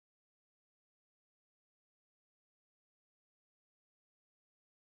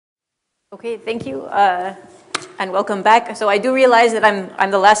Okay, thank you, and welcome back. So I do realize that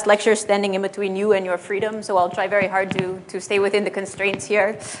I'm the last lecture standing in between you and your freedom, so I'll try very hard to stay within the constraints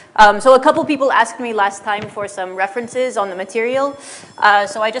here. So a couple people asked me last time for some references on the material.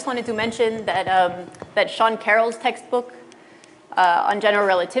 So I just wanted to mention that, that Sean Carroll's textbook on general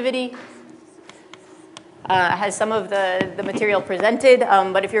relativity has some of the material presented,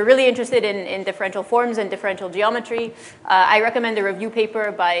 but if you're really interested in differential forms and differential geometry, I recommend a review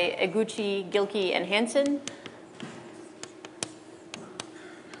paper by Eguchi, Gilkey, and Hansen.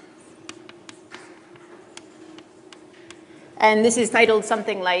 And this is titled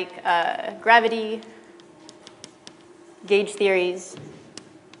something like Gravity, Gauge Theories,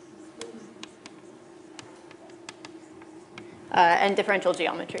 and Differential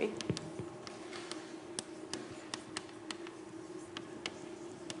Geometry.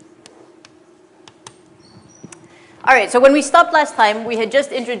 All right, so when we stopped last time, we had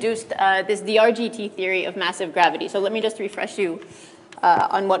just introduced this DRGT theory of massive gravity. So let me just refresh you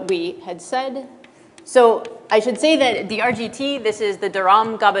on what we had said. So I should say that DRGT, this is the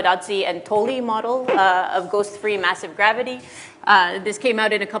Durham, Gabadadze, and Tolley model of ghost-free massive gravity. This came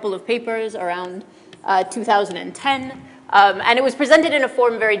out in a couple of papers around 2010. And it was presented in a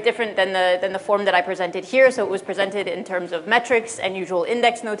form very different than the form that I presented here. So it was presented in terms of metrics and usual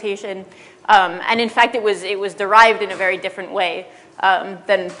index notation. And in fact, it was derived in a very different way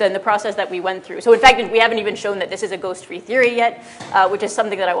than the process that we went through. So in fact, we haven't even shown that this is a ghost-free theory yet, which is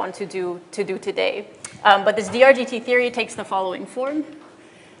something that I want to do today. But this DRGT theory takes the following form.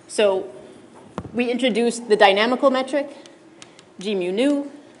 So we introduced the dynamical metric, G mu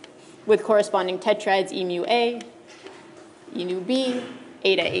nu, with corresponding tetrads E mu A, E nu B,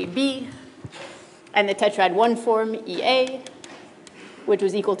 eta AB, and the tetrad 1 form EA, which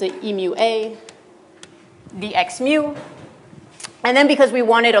was equal to E mu A dx mu. And then because we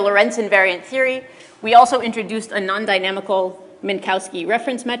wanted a Lorentz invariant theory, we also introduced a non-dynamical Minkowski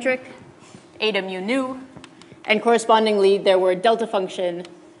reference metric, eta mu nu, and correspondingly there were delta function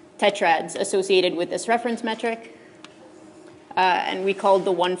tetrads associated with this reference metric, and we called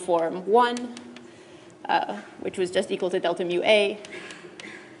the 1 form 1, which was just equal to delta mu A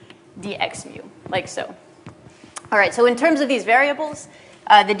dx mu, like so. All right, so in terms of these variables,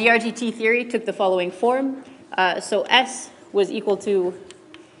 the DRGT theory took the following form. So S was equal to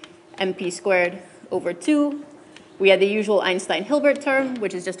mp squared over 2. We had the usual Einstein-Hilbert term,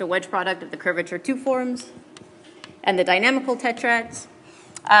 which is just a wedge product of the curvature 2 forms, and the dynamical tetrads,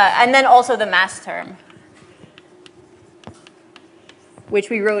 and then also the mass term, which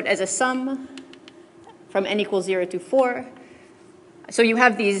we wrote as a sum from n equals 0 to 4. So you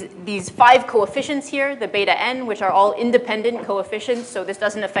have these 5 coefficients here, the beta n, which are all independent coefficients, so this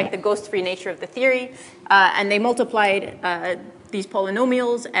doesn't affect the ghost-free nature of the theory, and they multiplied these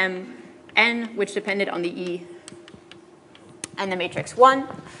polynomials m, n, which depended on the E and the matrix 1,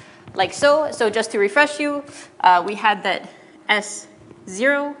 like so. So just to refresh you, we had that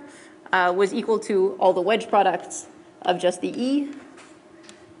S0 was equal to all the wedge products of just the E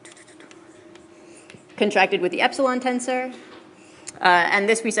contracted with the epsilon tensor. And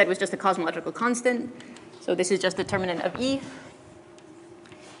this we said was just a cosmological constant. So this is just determinant of E.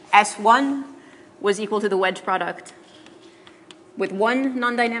 S1 was equal to the wedge product with one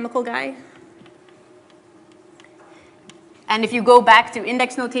non-dynamical guy. And if you go back to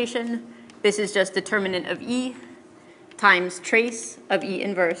index notation, this is just determinant of E times trace of E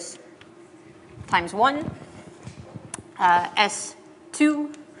inverse times 1.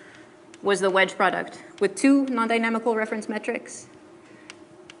 S2 was the wedge product with 2 non-dynamical reference metrics,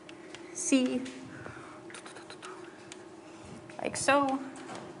 C, like so.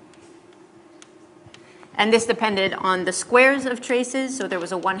 And this depended on the squares of traces, so there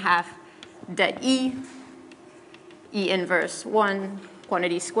was a 1/2 det E, E inverse 1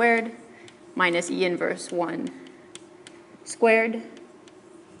 quantity squared minus E inverse 1 squared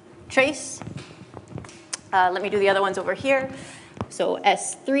trace. Let me do the other ones over here. So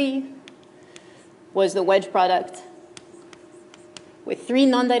S3 was the wedge product with 3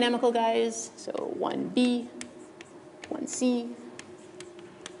 non-dynamical guys, so 1B, 1C,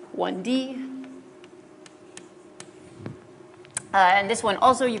 1D. And this one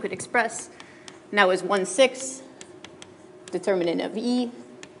also you could express now as 1/6, determinant of E,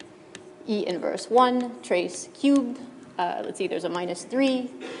 E inverse 1, trace cubed. Let's see, there's a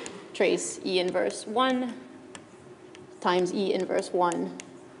 -3, trace E inverse 1 times E inverse 1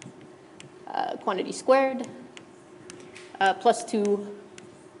 quantity squared, plus 2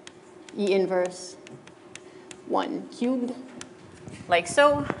 E inverse 1 cubed, like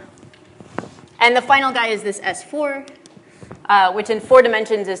so. And the final guy is this S4, which in 4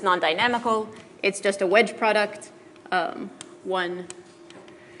 dimensions is non-dynamical. It's just a wedge product, 1,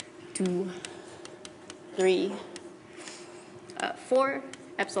 2, 3, 4,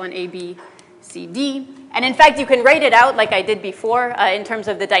 epsilon A, B, C, D. And in fact, you can write it out like I did before in terms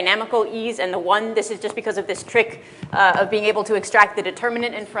of the dynamical e's and the 1. This is just because of this trick of being able to extract the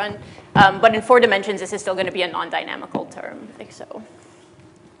determinant in front. But in 4 dimensions, this is still going to be a non-dynamical term, like so.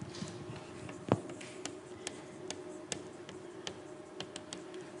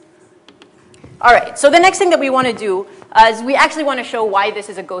 All right, so the next thing that we want to do is we actually want to show why this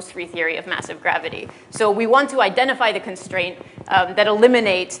is a ghost-free theory of massive gravity. So we want to identify the constraint that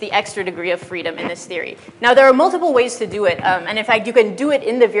eliminates the extra degree of freedom in this theory. Now, there are multiple ways to do it, and in fact, you can do it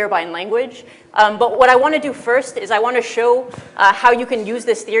in the Vierbein language. But what I want to do first is I want to show how you can use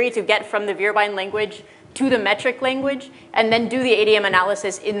this theory to get from the Vierbein language to the metric language, and then do the ADM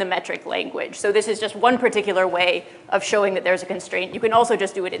analysis in the metric language. So this is just one particular way of showing that there's a constraint. You can also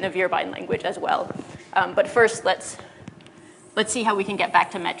just do it in the Vierbein language as well. But first, let's see how we can get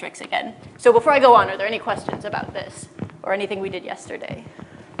back to metrics again. So before I go on, are there any questions about this or anything we did yesterday?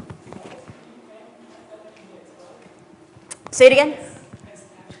 Say it again?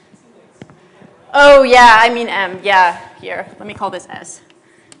 Oh, yeah, I mean M. Yeah, here. Let me call this S.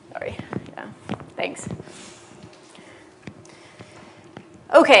 Sorry. Yeah, thanks.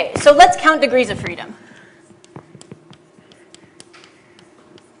 OK, so let's count degrees of freedom.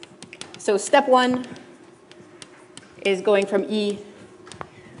 So step 1 is going from E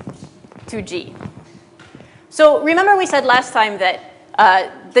to G. So remember we said last time that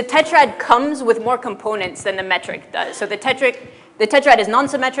the tetrad comes with more components than the metric does. So the tetrad is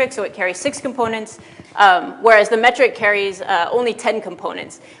non-symmetric, so it carries 6 components, whereas the metric carries only 10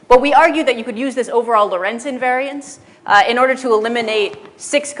 components. But we argued that you could use this overall Lorentz invariance in order to eliminate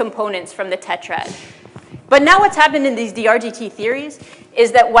 6 components from the tetrad. But now what's happened in these DRGT theories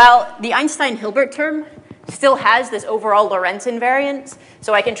is that while the Einstein-Hilbert term still has this overall Lorentz invariance,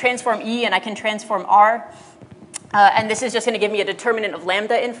 so I can transform E and I can transform R, and this is just going to give me a determinant of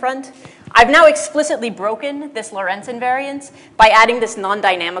lambda in front. I've now explicitly broken this Lorentz invariance by adding this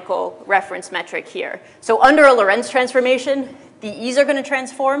non-dynamical reference metric here. So under a Lorentz transformation, the E's are going to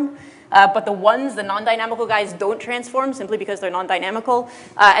transform, but the ones, the non-dynamical guys, don't transform simply because they're non-dynamical.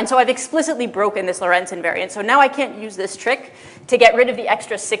 And so I've explicitly broken this Lorentz invariance. So now I can't use this trick to get rid of the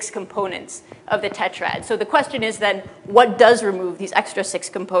extra 6 components of the tetrad. So the question is then, what does remove these extra 6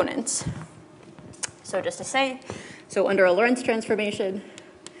 components? So just to say, so under a Lorentz transformation,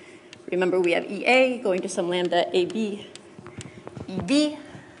 remember we have EA going to some lambda AB, EB,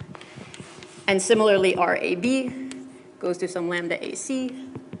 and similarly RAB goes to some lambda AC,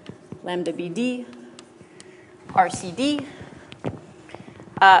 lambda BD, RCD.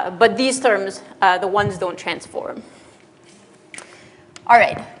 But these terms, the ones don't transform. All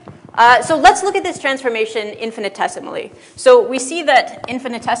right. So let's look at this transformation infinitesimally. So we see that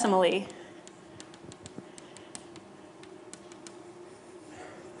infinitesimally,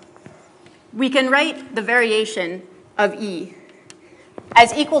 we can write the variation of E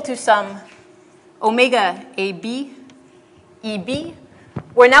as equal to some omega AB, EB,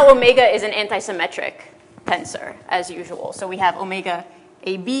 where now omega is an antisymmetric tensor, as usual. So we have omega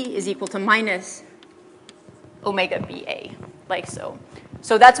AB is equal to minus omega BA, like so.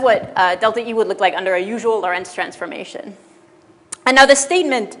 So that's what delta E would look like under a usual Lorentz transformation. And now the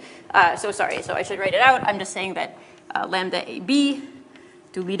statement, so I should write it out. I'm just saying that lambda AB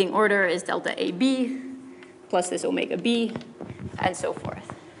to leading order is delta AB plus this omega B, and so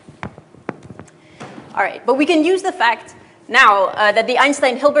forth. All right, but we can use the fact now that the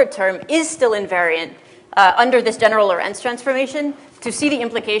Einstein-Hilbert term is still invariant under this general Lorentz transformation to see the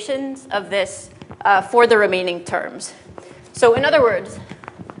implications of this for the remaining terms. So in other words,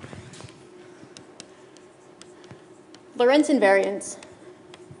 Lorentz invariance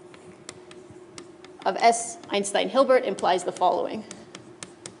of S Einstein-Hilbert implies the following.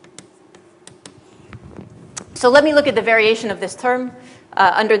 So let me look at the variation of this term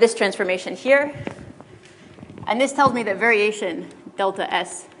under this transformation here. And this tells me that variation delta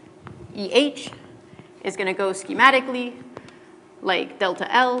S EH is going to go schematically like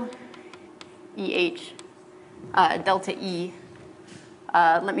delta L EH delta E.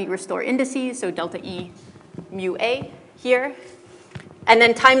 Let me restore indices. So delta E mu A here. And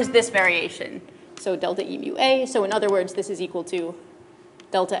then times this variation. So delta E mu A. So in other words, this is equal to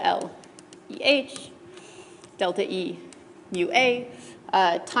delta L EH delta E mu A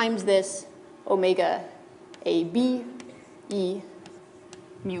times this omega AB E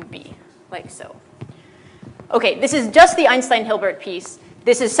mu B, like so. Okay, this is just the Einstein-Hilbert piece.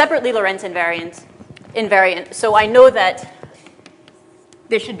 This is separately Lorentz invariant. So I know that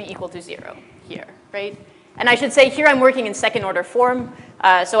this should be equal to 0 here, right? And I should say here I'm working in second order form,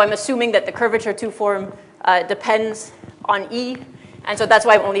 so I'm assuming that the curvature 2 form depends on E, and so that's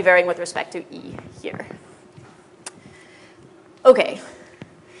why I'm only varying with respect to E here. Okay.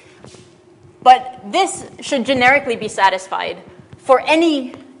 But this should generically be satisfied for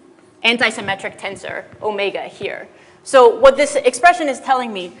any antisymmetric tensor omega here. So what this expression is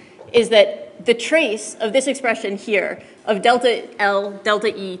telling me is that the trace of this expression here of delta L, delta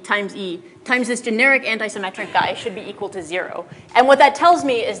E times this generic antisymmetric guy should be equal to 0. And what that tells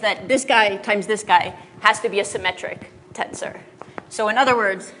me is that this guy times this guy has to be a symmetric tensor. So in other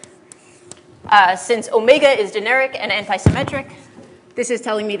words, since omega is generic and antisymmetric, this is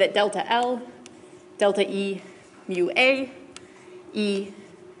telling me that delta L, delta E, mu A, E,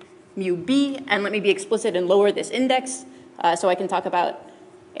 mu B, and let me be explicit and lower this index so I can talk about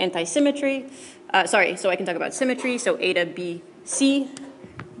antisymmetry. So I can talk about symmetry, so eta B, C.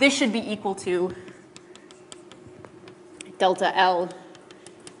 This should be equal to delta L,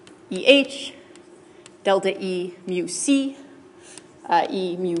 EH, delta E, mu C,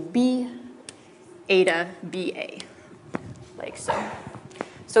 E, mu B, eta BA, like so.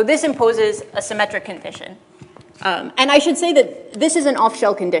 So this imposes a symmetric condition. And I should say that this is an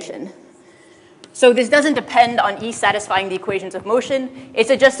off-shell condition. So this doesn't depend on E satisfying the equations of motion. It's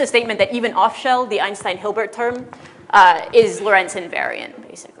just a statement that even off-shell, the Einstein-Hilbert term, is Lorentz invariant,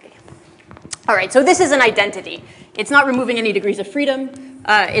 basically. All right, so this is an identity. It's not removing any degrees of freedom.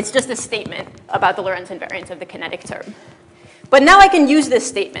 It's just a statement about the Lorentz invariance of the kinetic term. But now I can use this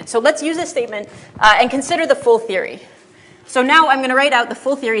statement. So let's use this statement and consider the full theory. So now I'm going to write out the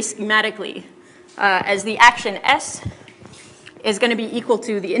full theory schematically as the action S is going to be equal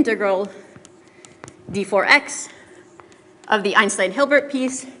to the integral d4x of the Einstein-Hilbert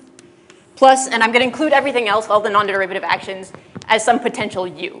piece plus, and I'm going to include everything else, all the non-derivative actions, as some potential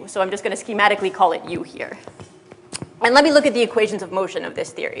u. So I'm just going to schematically call it u here. And let me look at the equations of motion of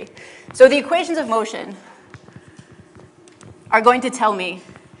this theory. So the equations of motion are going to tell me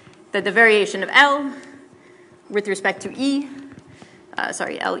that the variation of L with respect to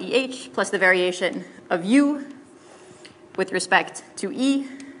LEH plus the variation of U with respect to E,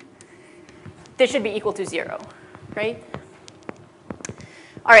 this should be equal to 0, right?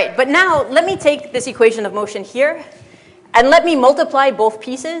 All right, but now let me take this equation of motion here and let me multiply both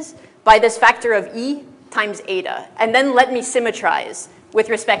pieces by this factor of E times eta, and then let me symmetrize with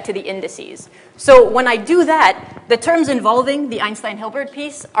respect to the indices. So when I do that, the terms involving the Einstein-Hilbert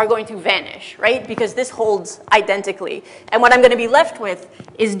piece are going to vanish, right? Because this holds identically. And what I'm going to be left with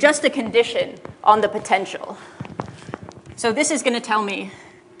is just a condition on the potential. So this is going to tell me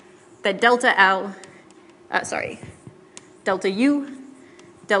that delta U,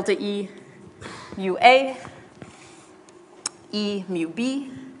 delta E, mu A, E mu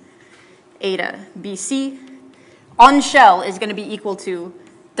B, eta BC, on shell is going to be equal to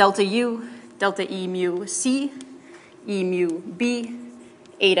delta U, delta E mu C, E mu B,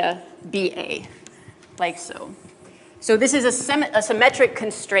 eta BA, like so. So this is a symmetric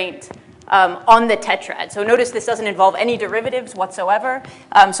constraint on the tetrad. So notice this doesn't involve any derivatives whatsoever.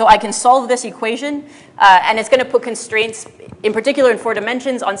 So I can solve this equation, and it's going to put constraints, in particular in 4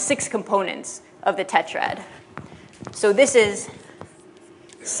 dimensions, on 6 components of the tetrad. So this is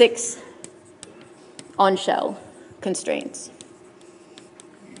 6 on-shell constraints.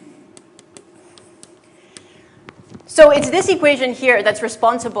 So it's this equation here that's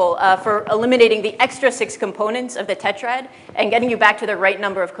responsible for eliminating the extra 6 components of the tetrad and getting you back to the right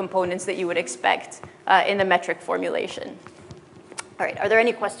number of components that you would expect in the metric formulation. All right, are there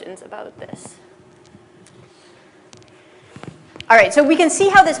any questions about this? All right, so we can see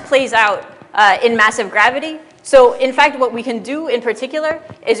how this plays out in massive gravity. So in fact, what we can do in particular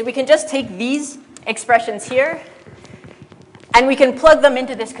is we can just take these expressions here and we can plug them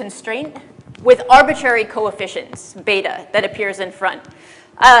into this constraint with arbitrary coefficients, beta, that appears in front.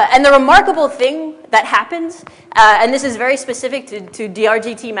 And the remarkable thing that happens, and this is very specific to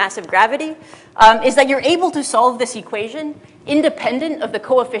DRGT massive gravity, is that you're able to solve this equation independent of the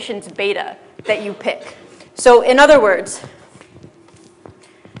coefficients beta that you pick. So in other words,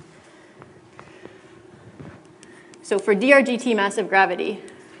 so for DRGT massive gravity,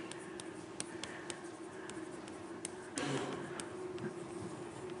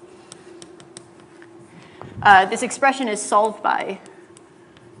 this expression is solved by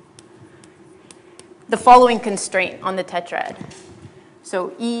the following constraint on the tetrad.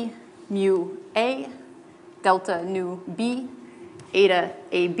 So E mu A, delta nu B, eta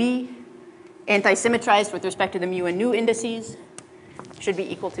AB, anti-symmetrized with respect to the mu and nu indices, should be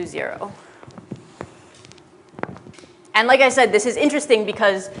equal to 0. And like I said, this is interesting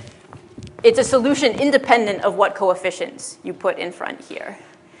because it's a solution independent of what coefficients you put in front here.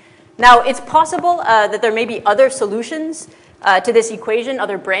 Now, it's possible that there may be other solutions to this equation,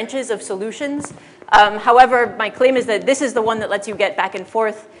 other branches of solutions. However, my claim is that this is the one that lets you get back and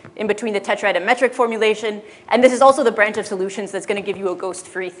forth in between the tetrad and metric formulation. And this is also the branch of solutions that's going to give you a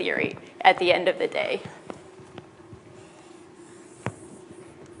ghost-free theory at the end of the day.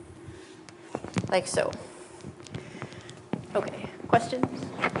 Like so. OK, questions?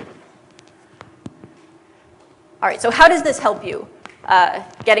 All right, so how does this help you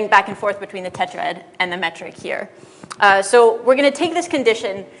getting back and forth between the tetrad and the metric here? So we're going to take this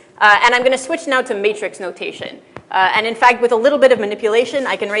condition, and I'm going to switch now to matrix notation. And in fact, with a little bit of manipulation,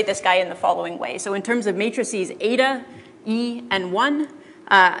 I can write this guy in the following way. So in terms of matrices eta, E, and 1,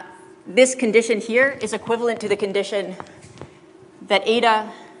 this condition here is equivalent to the condition that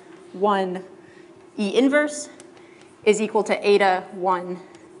eta 1 E inverse is equal to eta 1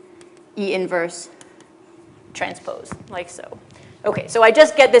 E inverse transpose, like so. OK, so I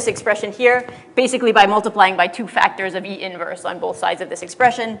just get this expression here basically by multiplying by 2 factors of E inverse on both sides of this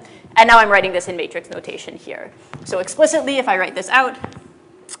expression. And now I'm writing this in matrix notation here. So explicitly, if I write this out,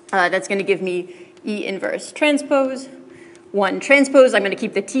 that's going to give me E inverse transpose, 1 transpose. I'm going to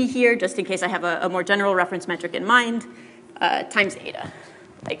keep the T here just in case I have a more general reference metric in mind, times eta,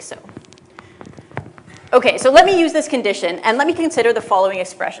 like so. OK, so let me use this condition, and let me consider the following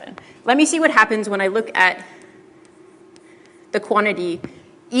expression. Let me see what happens when I look at the quantity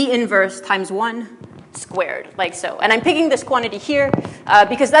E inverse times 1 squared, like so. And I'm picking this quantity here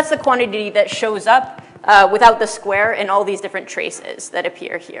because that's the quantity that shows up without the square in all these different traces that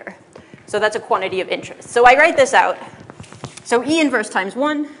appear here. So that's a quantity of interest. So I write this out. So E inverse times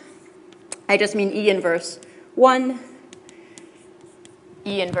 1, I just mean E inverse 1,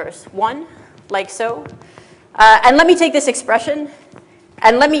 E inverse 1, like so. And let me take this expression,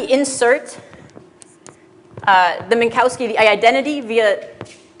 and let me insert the Minkowski, the identity via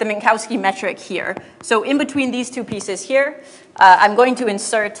the Minkowski metric here. So in between these two pieces here, I'm going to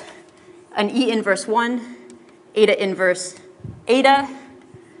insert an E inverse 1, eta inverse eta,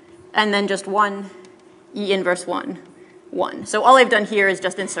 and then just 1 E inverse 1, 1. So all I've done here is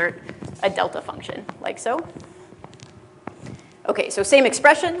just insert a delta function, like so. OK, so same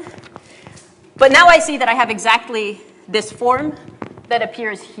expression. But now I see that I have exactly this form that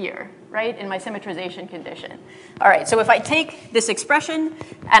appears here, right, in my symmetrization condition. All right, so if I take this expression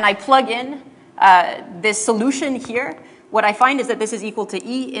and I plug in this solution here, what I find is that this is equal to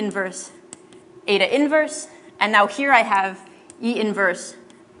E inverse eta inverse. And now here I have E inverse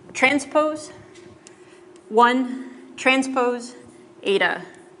transpose 1 transpose eta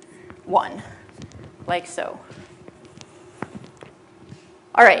 1, like so.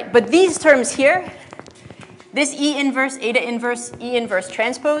 All right, but these terms here, this E inverse, eta inverse, E inverse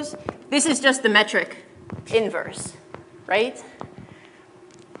transpose, this is just the metric inverse, right?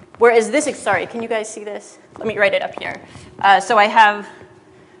 Whereas this, sorry, can you guys see this? Let me write it up here. So I have,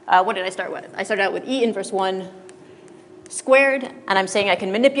 what did I start with? I started out with E inverse 1 squared, and I'm saying I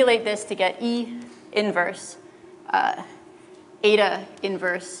can manipulate this to get E inverse eta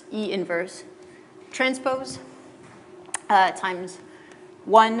inverse E inverse transpose times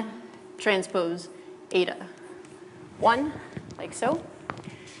 1 transpose eta 1, like so.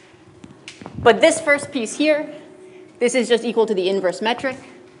 But this first piece here, this is just equal to the inverse metric,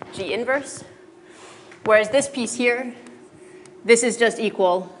 G inverse. Whereas this piece here, this is just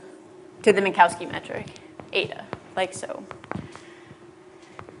equal to the Minkowski metric, eta, like so.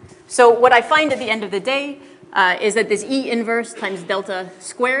 So what I find at the end of the day is that this E inverse times delta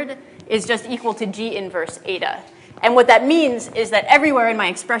squared is just equal to G inverse eta. And what that means is that everywhere in my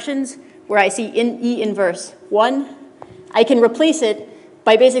expressions where I see E inverse 1, I can replace it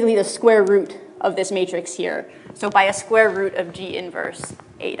by basically the square root of this matrix here. So by a square root of G inverse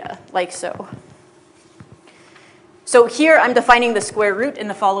eta, like so. So here I'm defining the square root in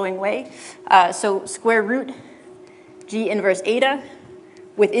the following way. So square root G inverse eta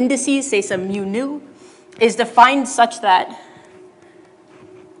with indices, say some mu nu, is defined such that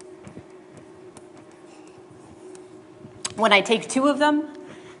when I take 2 of them,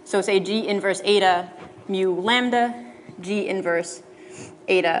 so say G inverse eta mu lambda, G inverse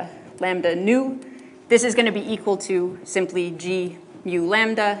eta lambda nu, this is going to be equal to simply G mu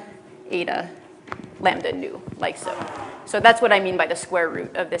lambda eta lambda nu, like so. So that's what I mean by the square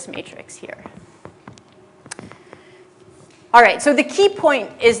root of this matrix here. All right, so the key point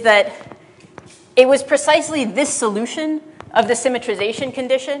is that it was precisely this solution of the symmetrization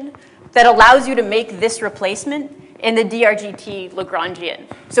condition that allows you to make this replacement in the DRGT Lagrangian.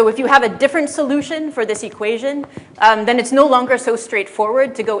 So if you have a different solution for this equation, then it's no longer so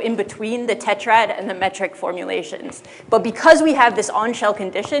straightforward to go in between the tetrad and the metric formulations. But because we have this on-shell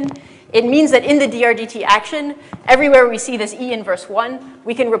condition, it means that in the DRGT action, everywhere we see this E inverse 1,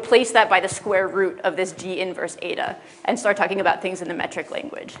 we can replace that by the square root of this G inverse eta and start talking about things in the metric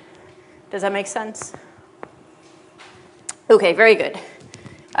language. Does that make sense? Okay, very good.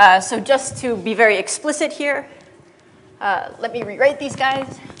 So just to be very explicit here, let me rewrite these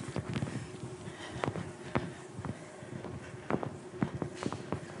guys.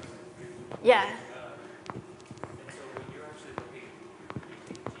 Yeah. And so when you're actually looking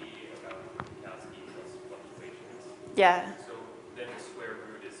at G about Minkowski plus fluctuations, Yeah. so then the square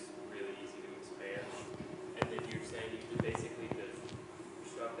root is really easy to expand. And then you're saying you can basically just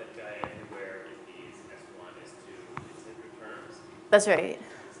shove that guy everywhere in these S1, S2, etc. terms. That's right.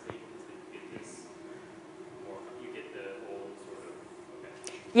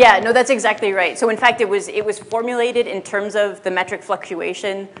 Yeah, no, that's exactly right. So in fact, it was formulated in terms of the metric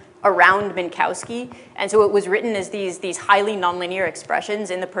fluctuation around Minkowski. And so it was written as these highly nonlinear expressions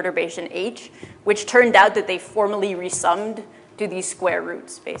in the perturbation H, which turned out that they formally resummed to these square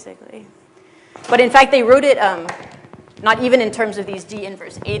roots, basically. But in fact, they wrote it not even in terms of these G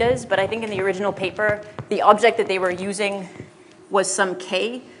inverse etas, but I think in the original paper, the object that they were using was some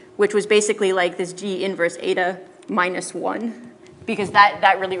K, which was basically like this G inverse eta minus 1. Because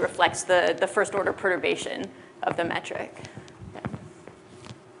that really reflects the first order perturbation of the metric. Yeah.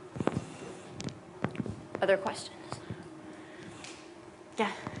 Other questions?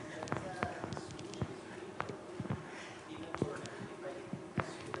 Yeah.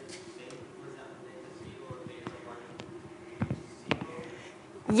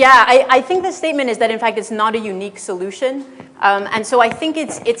 Yeah, I think the statement is that in fact it's not a unique solution. And so I think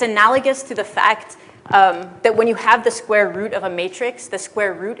it's analogous to the fact that when you have the square root of a matrix, the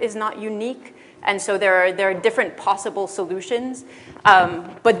square root is not unique. And so there are different possible solutions.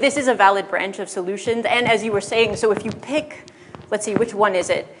 But this is a valid branch of solutions. And as you were saying, so if you pick, let's see, which one is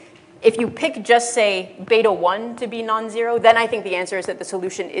it? If you pick just, say, beta 1 to be non-zero, then I think the answer is that the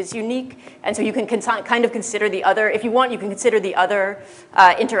solution is unique. And so you can kind of consider the other, if you want, you can consider the other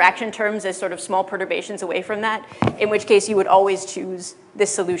interaction terms as sort of small perturbations away from that, in which case you would always choose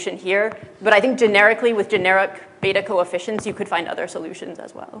this solution here. But I think generically, with generic beta coefficients, you could find other solutions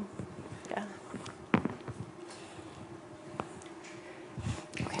as well. Yeah.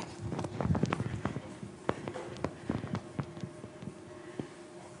 Okay.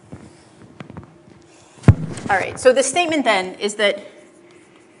 All right, so the statement then is that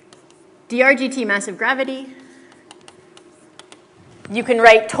DRGT massive gravity, you can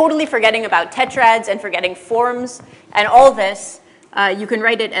write totally forgetting about tetrads and forgetting forms, and all this, you can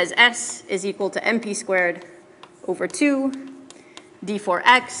write it as S is equal to MP squared over 2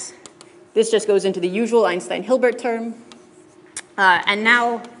 D4X. This just goes into the usual Einstein-Hilbert term. And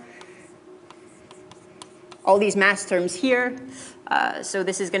now, all these mass terms here. So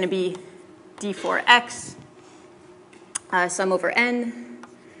this is going to be D4X. Sum over n,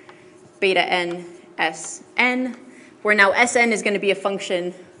 beta n, Sn, where now Sn is going to be a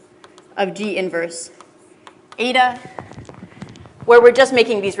function of G inverse eta, where we're just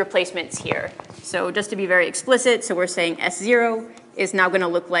making these replacements here. So just to be very explicit, so we're saying S0 is now going to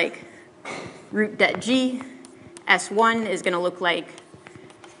look like root det G, S1 is going to look like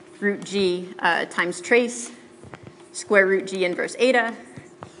root G times trace, square root G inverse eta,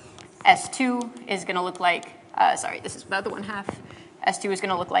 S2 is going to look like sorry, this is about the 1/2. S2 is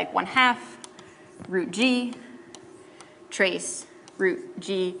going to look like 1/2 root G trace root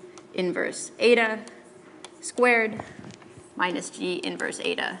G inverse eta squared minus G inverse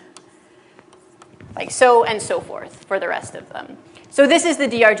eta, like so and so forth for the rest of them. So this is the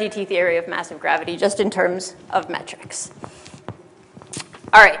DRGT theory of massive gravity, just in terms of metrics.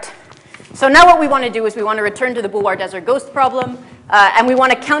 All right. So now what we want to do is we want to return to the Boulware-Desser ghost problem, and we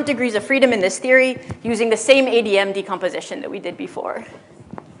want to count degrees of freedom in this theory using the same ADM decomposition that we did before.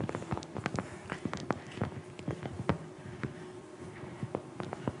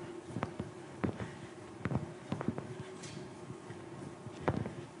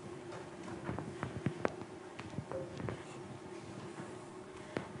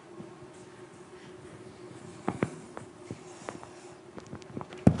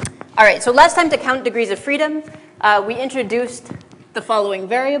 All right, so last time to count degrees of freedom, we introduced the following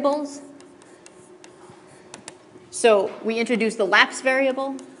variables. So we introduced the lapse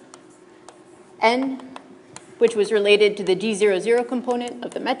variable, n, which was related to the G00 component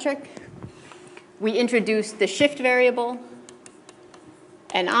of the metric. We introduced the shift variable,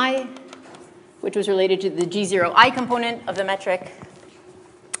 ni, which was related to the G0I component of the metric.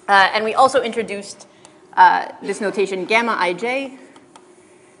 And we also introduced this notation gamma ij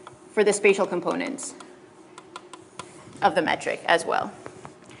for the spatial components of the metric as well.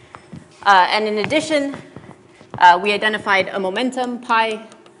 And in addition, we identified a momentum pi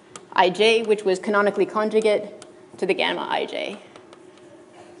ij, which was canonically conjugate to the gamma ij.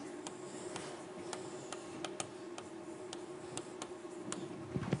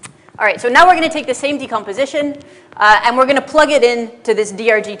 All right, so now we're going to take the same decomposition, and we're going to plug it into this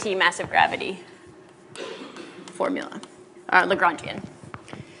DRGT massive gravity formula, Lagrangian.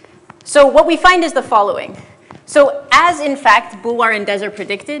 So what we find is the following. So as, in fact, Bouloir and Deser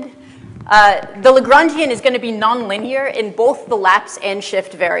predicted, the Lagrangian is going to be nonlinear in both the lapse and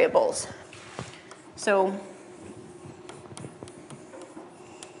shift variables. So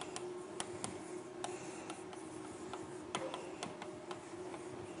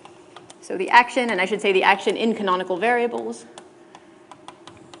the action, and I should say the action in canonical variables,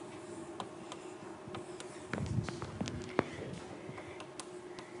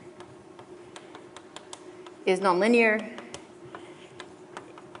 is nonlinear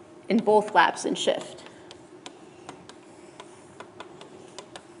in both lapse and shift.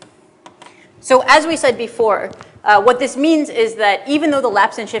 So as we said before, what this means is that even though the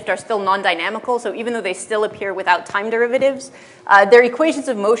lapse and shift are still non-dynamical, so even though they still appear without time derivatives, their equations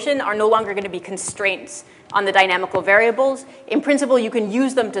of motion are no longer going to be constraints on the dynamical variables. In principle, you can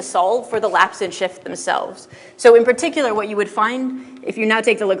use them to solve for the lapse and shift themselves. So in particular, what you would find, if you now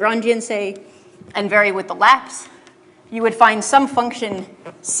take the Lagrangian, say, and vary with the lapse, you would find some function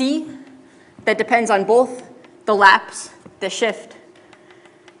c that depends on both the lapse, the shift,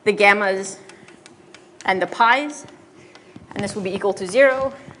 the gammas, and the pi's, and this will be equal to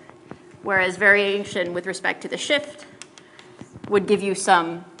 0, whereas variation with respect to the shift would give you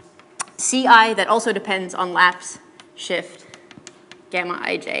some ci that also depends on lapse, shift, gamma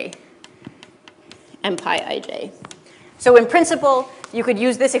ij, and pi ij. So in principle, you could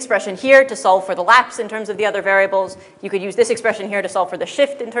use this expression here to solve for the lapse in terms of the other variables. You could use this expression here to solve for the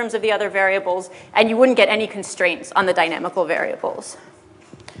shift in terms of the other variables, and you wouldn't get any constraints on the dynamical variables.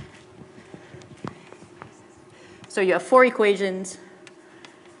 So you have 4 equations,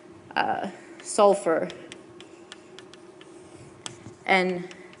 solve for n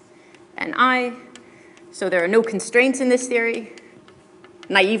and I. So there are no constraints in this theory,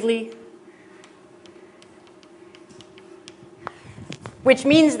 naively. Which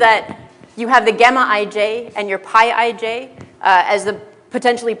means that you have the gamma ij and your pi ij as the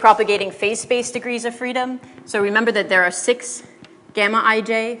potentially propagating phase space degrees of freedom. So remember that there are 6 gamma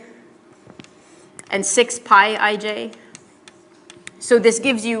ij and 6 pi ij. So this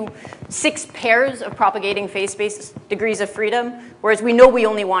gives you 6 pairs of propagating phase space degrees of freedom, whereas we know we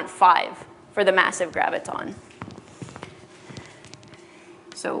only want 5 for the massive graviton.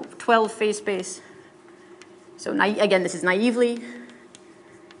 So 12 phase space. So again, this is naively.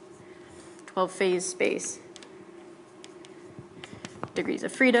 12 phase space degrees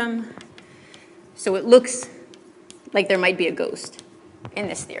of freedom. So it looks like there might be a ghost in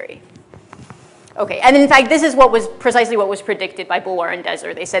this theory. Okay, and in fact, this is precisely what was predicted by Bouloir and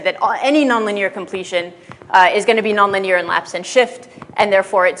Deser. They said that any nonlinear completion is going to be nonlinear in lapse and shift, and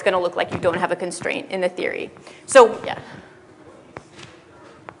therefore it's going to look like you don't have a constraint in the theory. So, yeah.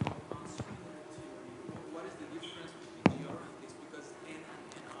 What is the difference between GR and this? Because N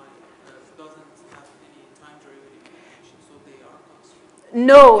and I doesn't have any time derivative information, so they are constraints.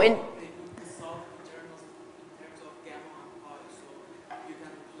 No. They would solve in terms of gamma and pi, so you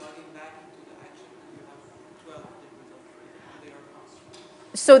can plug it back into the action and you have 12 degrees of freedom, and they are constraints.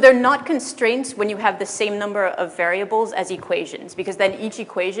 So they're not constraints when you have the same number of variables as equations, because then each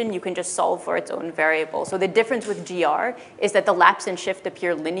equation you can just solve for its own variable. So the difference with GR is that the lapse and shift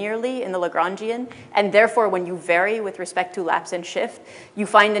appear linearly in the Lagrangian, and therefore when you vary with respect to lapse and shift, you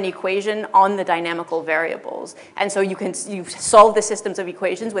find an equation on the dynamical variables. And so you solve the systems of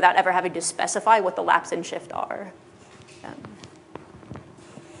equations without ever having to specify what the lapse and shift are.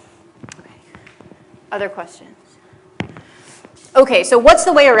 Okay. Other questions? Okay, so what's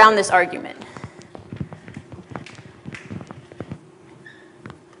the way around this argument?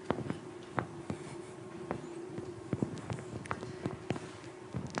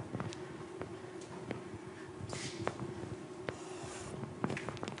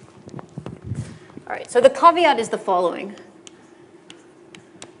 All right, so the caveat is the following.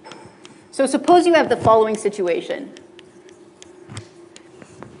 So suppose you have the following situation.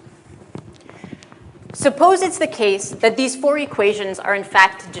 Suppose it's the case that these 4 equations are in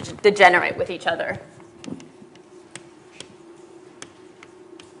fact degenerate with each other.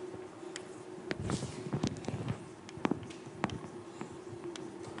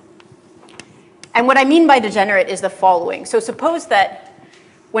 And what I mean by degenerate is the following. So suppose that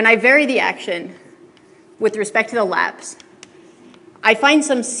when I vary the action with respect to the lapse, I find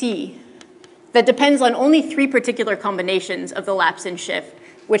some C that depends on only 3 particular combinations of the lapse and shift,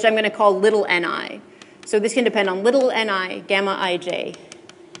 which I'm going to call little ni. So this can depend on little ni, gamma ij,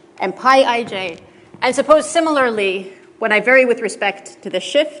 and pi ij. And suppose similarly, when I vary with respect to the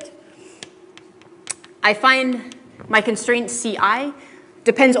shift, I find my constraint ci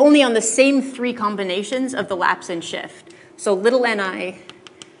depends only on the same 3 combinations of the lapse and shift. So little ni,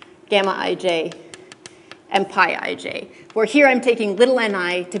 gamma ij, and pi ij, where here I'm taking little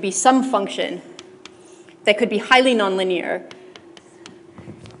ni to be some function that could be highly nonlinear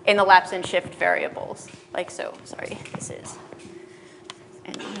in the lapse and shift variables, like so. Sorry, this is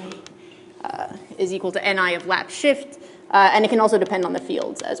ni is equal to ni of lapse shift, and it can also depend on the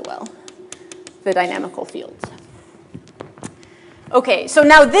fields as well, the dynamical fields. Okay, so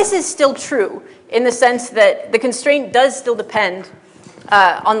now this is still true in the sense that the constraint does still depend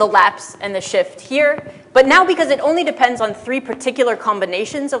on the lapse and the shift here, but now because it only depends on 3 particular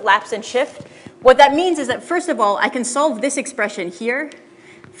combinations of lapse and shift, what that means is that first of all, I can solve this expression here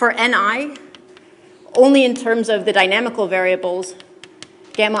for ni only in terms of the dynamical variables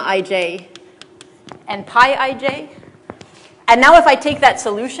gamma ij and pi ij. And now if I take that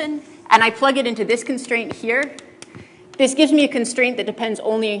solution and I plug it into this constraint here, this gives me a constraint that depends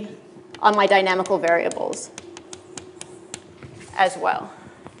only on my dynamical variables as well.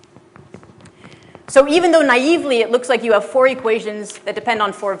 So even though naively it looks like you have 4 equations that depend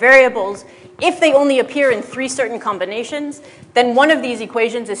on 4 variables, if they only appear in 3 certain combinations, then one of these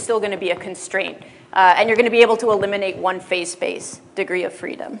equations is still going to be a constraint. And you're going to be able to eliminate 1 phase space degree of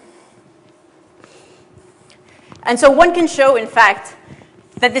freedom. And so one can show, in fact,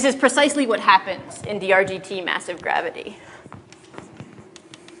 that this is precisely what happens in DRGT massive gravity.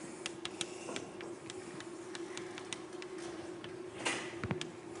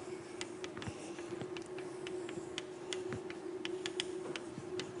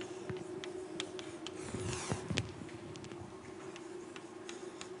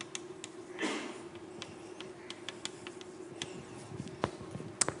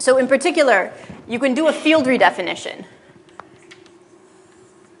 So in particular, you can do a field redefinition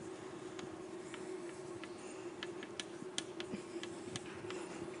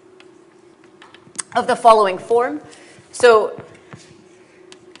of the following form. So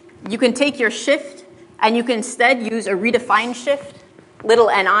you can take your shift and you can instead use a redefined shift, little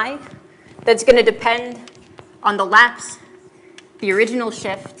ni, that's going to depend on the lapse, the original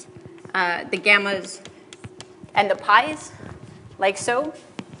shift, the gammas, and the pi's, like so.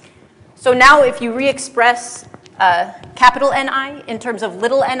 So now if you re-express capital Ni in terms of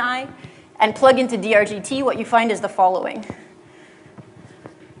little ni and plug into DRGT, what you find is the following.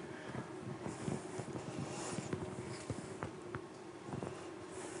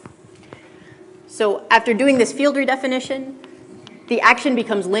 So after doing this field redefinition, the action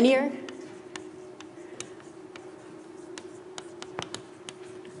becomes linear.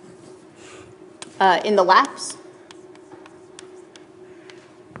 In the lapse.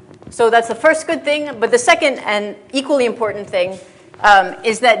 So that's the first good thing, but the second and equally important thing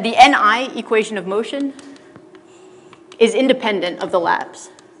is that the Ni equation of motion is independent of the lapse.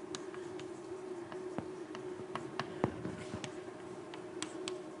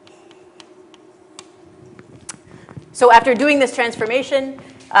 So after doing this transformation,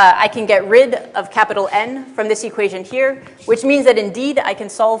 I can get rid of capital N from this equation here, which means that indeed I can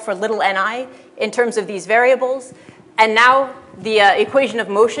solve for little ni in terms of these variables. And now the equation of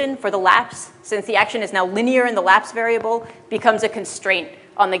motion for the lapse, since the action is now linear in the lapse variable, becomes a constraint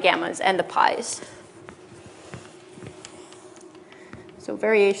on the gammas and the pi's. So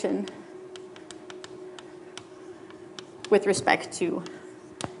variation with respect to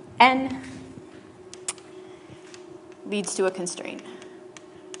N leads to a constraint.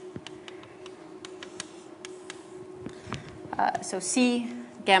 So C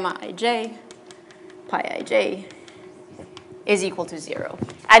gamma ij, pi ij is equal to 0.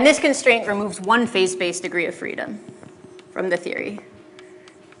 And this constraint removes 1 phase space degree of freedom from the theory.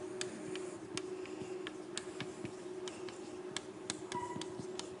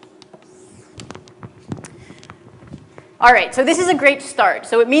 All right, so this is a great start.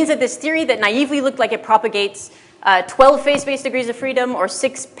 So it means that this theory that naively looked like it propagates 12 phase space degrees of freedom or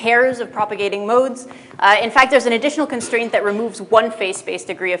 6 pairs of propagating modes In fact, there's an additional constraint that removes one phase space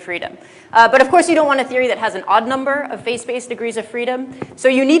degree of freedom. But of course, you don't want a theory that has an odd number of phase space degrees of freedom. So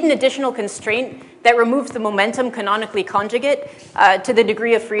you need an additional constraint that removes the momentum canonically conjugate to the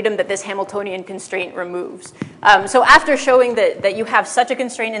degree of freedom that this Hamiltonian constraint removes. So after showing that you have such a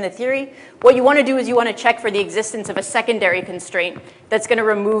constraint in the theory, what you want to do is you want to check for the existence of a secondary constraint that's going to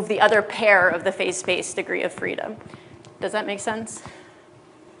remove the other pair of the phase space degree of freedom. Does that make sense?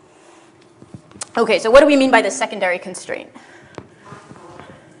 Okay, so what do we mean by the secondary constraint?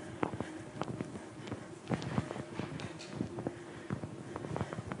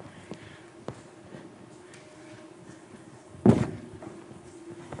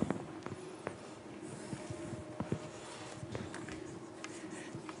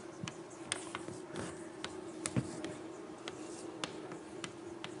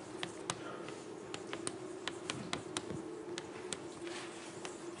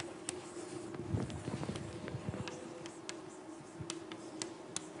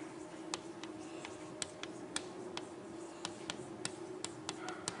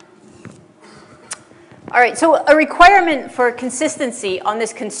 All right, so a requirement for consistency on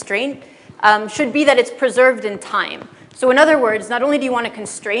this constraint should be that it's preserved in time. So in other words, not only do you want a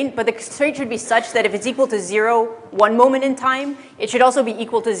constraint, but the constraint should be such that if it's equal to 0 one moment in time, it should also be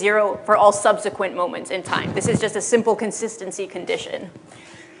equal to 0 for all subsequent moments in time. This is just a simple consistency condition.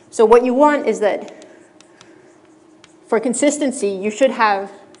 So what you want is that for consistency, you should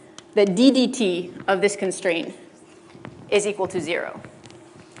have that ddt of this constraint is equal to 0.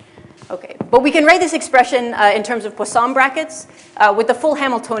 Okay, but we can write this expression in terms of Poisson brackets with the full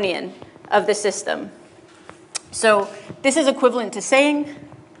Hamiltonian of the system. So this is equivalent to saying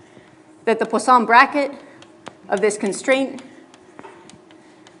that the Poisson bracket of this constraint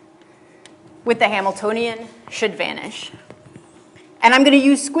with the Hamiltonian should vanish. And I'm going to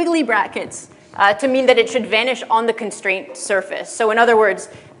use squiggly brackets to mean that it should vanish on the constraint surface. So in other words,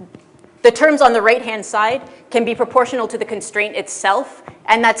 the terms on the right-hand side can be proportional to the constraint itself,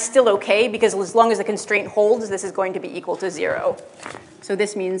 and that's still okay, because as long as the constraint holds, this is going to be equal to 0. So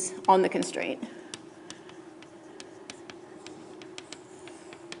this means on the constraint.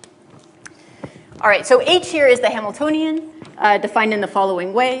 All right, so h here is the Hamiltonian, defined in the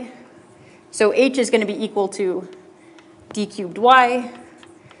following way. So h is going to be equal to d cubed y,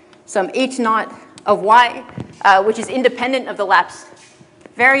 some h naught of y, which is independent of the lapse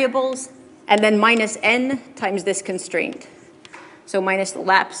variables, and then minus n times this constraint. So minus the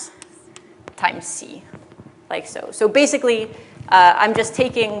lapse times c, like so. So basically, I'm just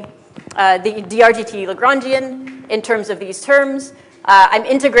taking the drgt Lagrangian in terms of these terms. I'm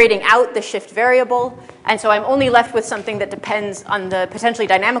integrating out the shift variable, and so I'm only left with something that depends on the potentially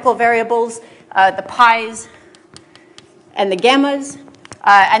dynamical variables, the pi's and the gammas,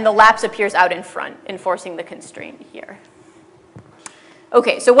 and the lapse appears out in front, enforcing the constraint here.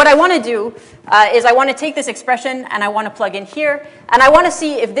 Okay, so what I want to do is I want to take this expression and I want to plug in here, and I want to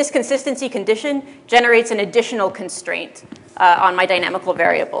see if this consistency condition generates an additional constraint on my dynamical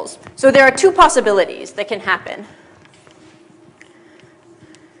variables. So there are two possibilities that can happen.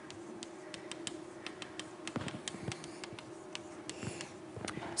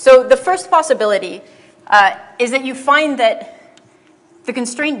 So the first possibility is that you find that the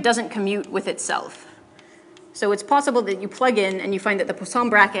constraint doesn't commute with itself. So it's possible that you plug in and you find that the Poisson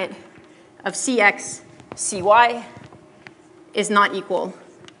bracket of Cx, Cy is not equal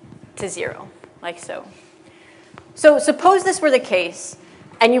to 0, like so. So suppose this were the case,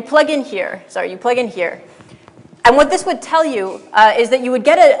 and you plug in here, and what this would tell you is that you would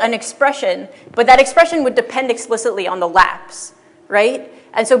get an expression, but that expression would depend explicitly on the lapse, right?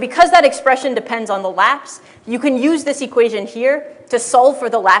 And so because that expression depends on the lapse, you can use this equation here to solve for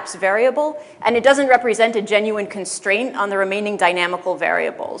the lapse variable, and it doesn't represent a genuine constraint on the remaining dynamical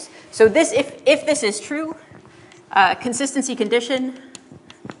variables. So this, if this is true, consistency condition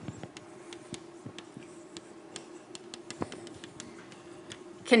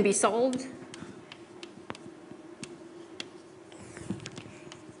can be solved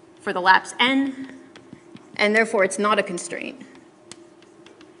for the lapse n, and therefore it's not a constraint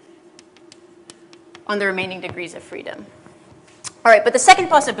on the remaining degrees of freedom. All right, but the second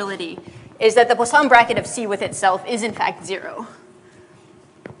possibility is that the Poisson bracket of C with itself is in fact 0.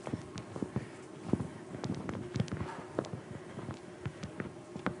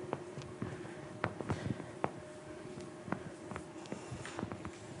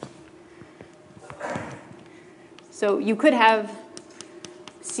 So you could have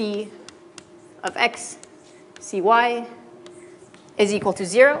C of x, Cy is equal to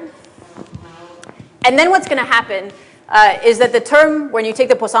 0. And then what's going to happen is that the term, when you take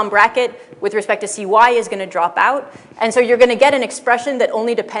the Poisson bracket with respect to Cy, is going to drop out. And so you're going to get an expression that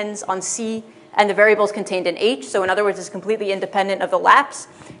only depends on C and the variables contained in H. So in other words, it's completely independent of the lapse.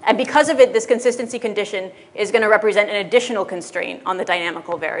 And because of it, this consistency condition is going to represent an additional constraint on the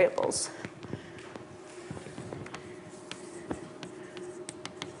dynamical variables.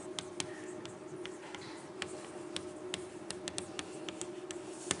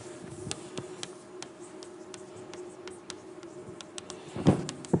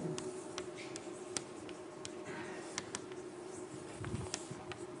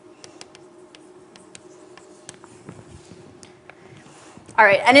 All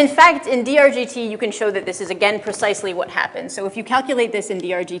right, and in fact, in DRGT, you can show that this is, again, precisely what happens. So if you calculate this in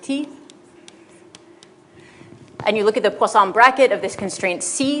DRGT, and you look at the Poisson bracket of this constraint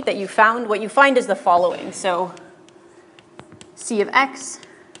C that you found, what you find is the following. So C of x,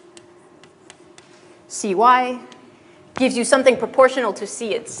 Cy, gives you something proportional to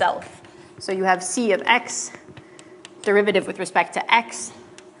C itself. So you have C of x, derivative with respect to x,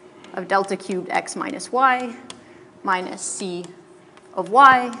 of delta cubed x minus y, minus C of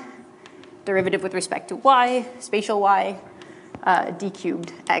y, derivative with respect to y, spatial y, d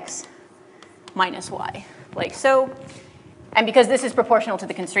cubed x minus y, like so. And because this is proportional to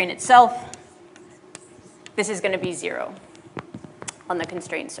the constraint itself, this is going to be 0 on the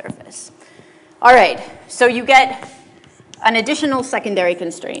constrained surface. All right, so you get an additional secondary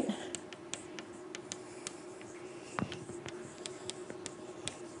constraint.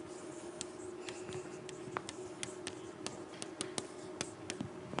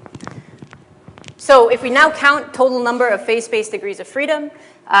 So if we now count total number of phase space degrees of freedom,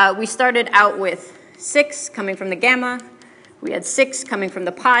 we started out with 6 coming from the gamma. We had 6 coming from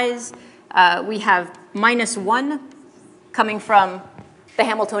the pi's. We have -1 coming from the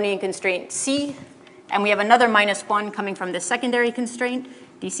Hamiltonian constraint C. And we have another -1 coming from the secondary constraint,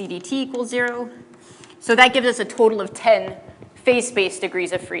 dc dt equals 0. So that gives us a total of 10 phase space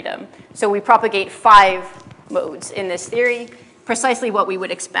degrees of freedom. So we propagate 5 modes in this theory, precisely what we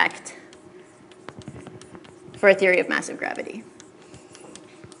would expect for a theory of massive gravity.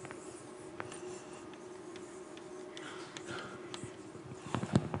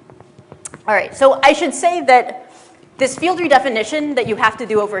 All right, so I should say that this field redefinition that you have to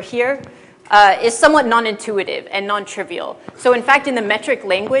do over here is somewhat non-intuitive and non-trivial. So in fact, in the metric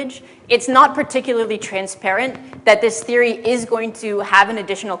language, it's not particularly transparent that this theory is going to have an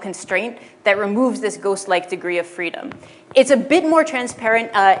additional constraint that removes this ghost-like degree of freedom. It's a bit more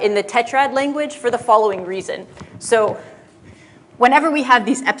transparent in the tetrad language for the following reason. So whenever we have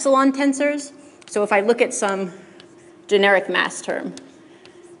these epsilon tensors, so if I look at some generic mass term,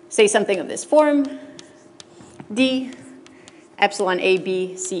 say something of this form, d, epsilon a,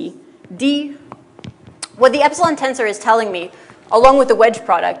 b, c, d, what the epsilon tensor is telling me, along with the wedge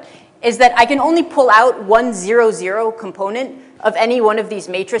product, is that I can only pull out one 0, 0 component of any one of these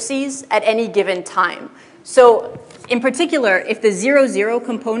matrices at any given time. So in particular, if the 0, 0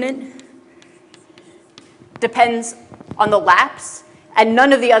 component depends on the lapse, and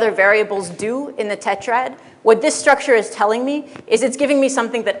none of the other variables do in the tetrad, what this structure is telling me is it's giving me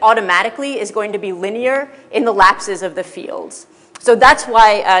something that automatically is going to be linear in the lapses of the fields. So that's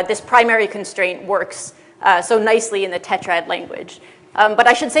why this primary constraint works so nicely in the tetrad language. But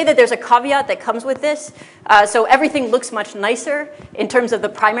I should say that there's a caveat that comes with this. So everything looks much nicer in terms of the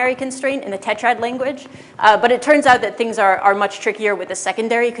primary constraint in the tetrad language. But it turns out that things are much trickier with the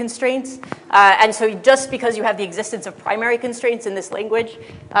secondary constraints. And so just because you have the existence of primary constraints in this language,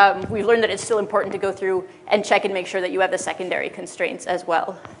 we've learned that it's still important to go through and check and make sure that you have the secondary constraints as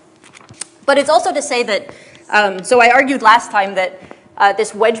well. But it's also to say that, so I argued last time that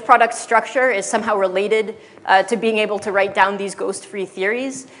this wedge product structure is somehow related to being able to write down these ghost-free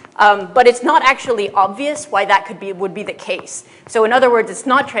theories. But it's not actually obvious why that would be the case. So in other words, it's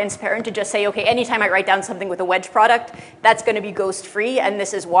not transparent to just say, okay, anytime I write down something with a wedge product, that's going to be ghost-free, and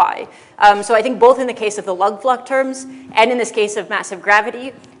this is why. So I think both in the case of the lug-flux terms and in this case of massive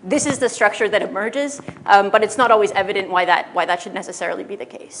gravity, this is the structure that emerges, but it's not always evident why that should necessarily be the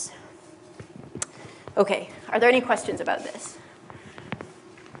case. Okay, are there any questions about this?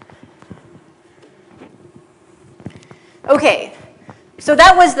 Okay, so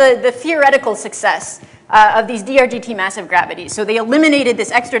that was the theoretical success of these DRGT massive gravities. So they eliminated this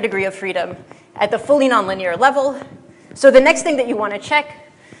extra degree of freedom at the fully nonlinear level. So the next thing that you want to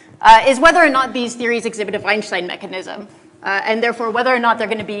check is whether or not these theories exhibit a Weinstein mechanism, and therefore whether or not they're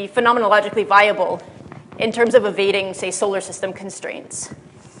going to be phenomenologically viable in terms of evading, say, solar system constraints.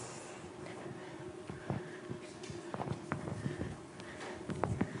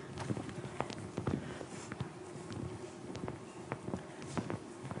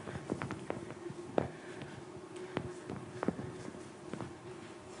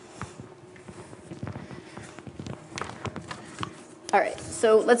 All right,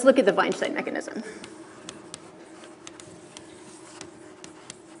 so let's look at the Weinstein mechanism.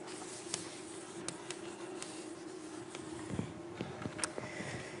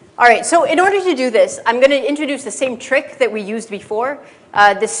 All right, so in order to do this, I'm going to introduce the same trick that we used before,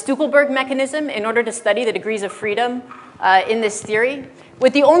 this Stuckelberg mechanism, in order to study the degrees of freedom in this theory,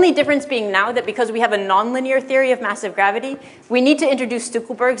 with the only difference being now that because we have a nonlinear theory of massive gravity, we need to introduce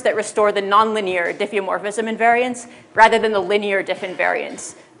Stuckelbergs that restore the nonlinear diffeomorphism invariance rather than the linear diff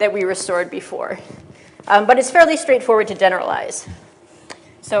invariance that we restored before. But it's fairly straightforward to generalize.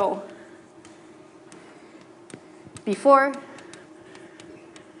 So before,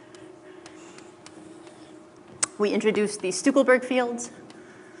 we introduced these Stuckelberg fields.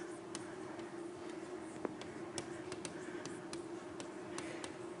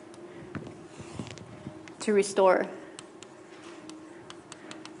 To restore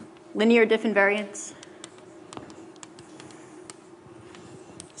linear diff invariance.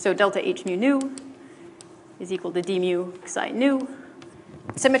 So delta H mu nu is equal to d mu psi nu,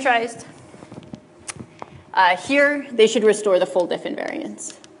 symmetrized. Here, they should restore the full diff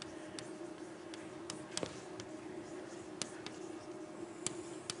invariance.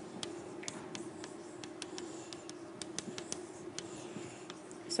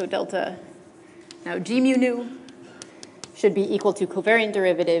 So delta, now g mu nu should be equal to covariant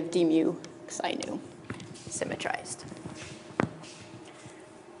derivative d mu psi nu, symmetrized.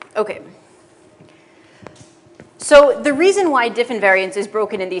 Okay. So the reason why diff invariance is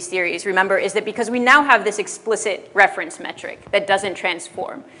broken in these theories, remember, is that because we now have this explicit reference metric that doesn't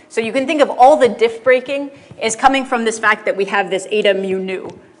transform. So you can think of all the diff breaking is coming from this fact that we have this eta mu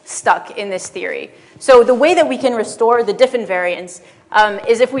nu stuck in this theory. So the way that we can restore the diff invariance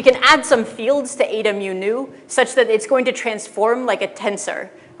is if we can add some fields to eta mu nu such that it's going to transform like a tensor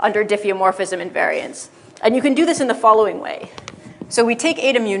under diffeomorphism invariance. And you can do this in the following way. So we take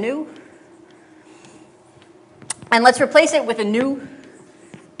eta mu nu, and let's replace it with a new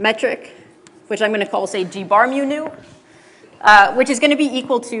metric, which I'm going to call, say, g bar mu nu, which is going to be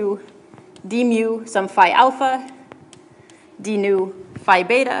equal to d mu some phi alpha, d nu phi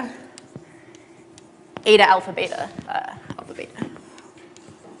beta, eta alpha beta, alpha beta.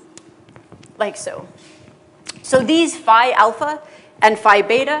 Like so. So these phi alpha and phi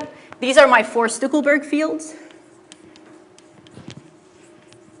beta, these are my 4 Stuckelberg fields.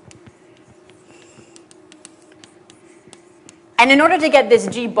 And in order to get this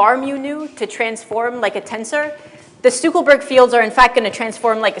g bar mu nu to transform like a tensor, the Stuckelberg fields are in fact going to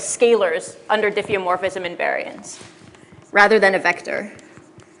transform like scalars under diffeomorphism invariance rather than a vector.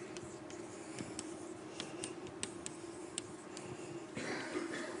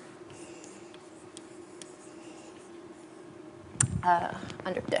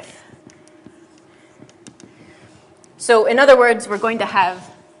 Under diff. So in other words, we're going to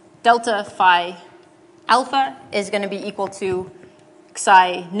have delta phi alpha is going to be equal to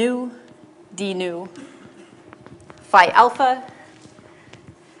psi nu d nu phi alpha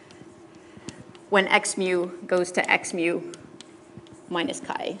when x mu goes to x mu minus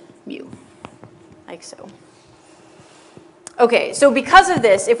chi mu, like so. Okay, so because of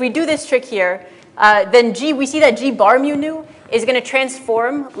this, if we do this trick here, then we see that g bar mu nu is going to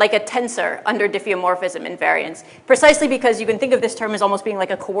transform like a tensor under diffeomorphism invariance, precisely because you can think of this term as almost being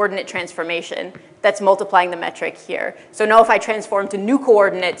like a coordinate transformation that's multiplying the metric here. So now if I transform to new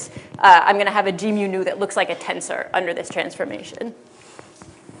coordinates, I'm going to have a g mu nu that looks like a tensor under this transformation.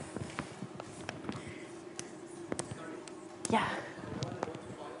 Yeah.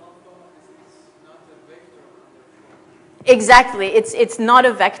 Exactly, it's not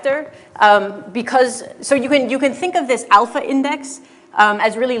a vector because so you can think of this alpha index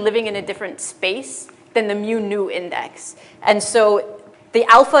as really living in a different space than the mu nu index, and so the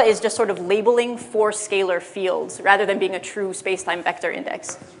alpha is just sort of labeling 4 scalar fields rather than being a true space-time vector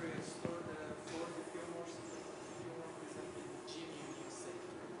index.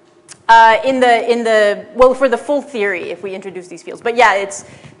 Well, for the full theory, if we introduce these fields. But yeah,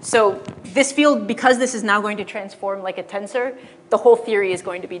 so this field, because this is now going to transform like a tensor, the whole theory is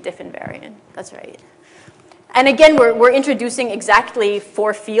going to be diff invariant. That's right. And again, we're introducing exactly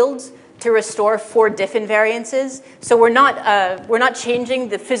 4 fields to restore 4 diff invariances. So we're not changing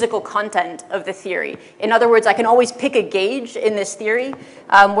the physical content of the theory. In other words, I can always pick a gauge in this theory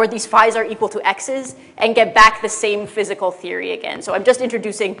where these phi's are equal to x's and get back the same physical theory again. So I'm just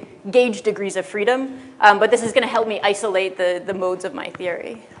introducing gauge degrees of freedom, but this is going to help me isolate the modes of my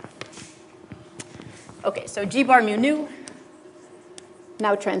theory. Okay, so g bar mu nu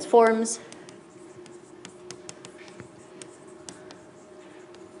now transforms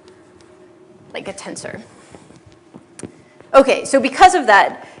like a tensor. Okay, so because of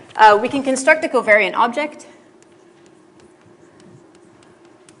that, we can construct a covariant object.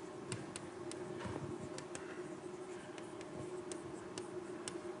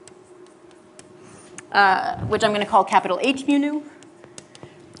 Which I'm going to call capital H mu nu,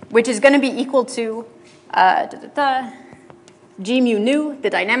 which is going to be equal to G mu nu, the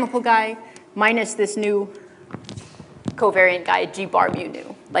dynamical guy, minus this new covariant guy, G bar mu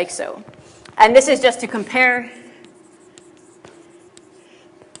nu, like so. And this is just to compare.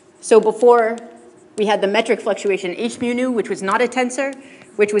 So before, we had the metric fluctuation H mu nu, which was not a tensor,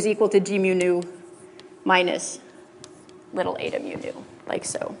 which was equal to G mu nu minus little eta mu nu, like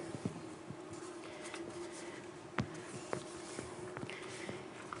so.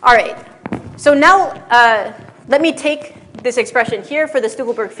 All right, so now let me take this expression here for the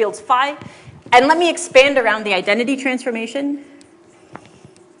Stugelberg fields phi, and let me expand around the identity transformation.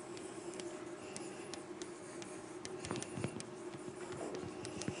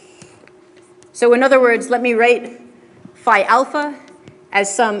 So in other words, let me write phi alpha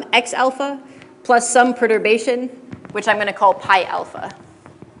as some x alpha plus some perturbation, which I'm going to call pi alpha,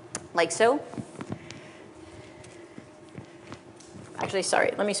 like so. Actually,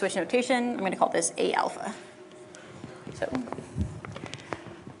 sorry, let me switch notation. I'm going to call this A alpha.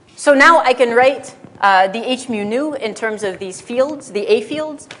 So now I can write the H mu nu in terms of these fields, the A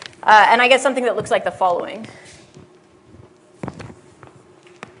fields, and I get something that looks like the following.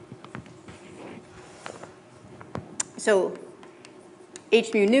 So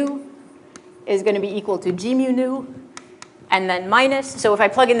H mu nu is going to be equal to G mu nu, and then minus. So if I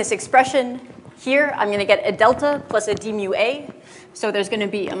plug in this expression here, I'm going to get a delta plus a d mu A. So there's going to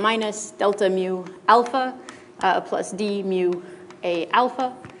be a minus delta mu alpha plus d mu A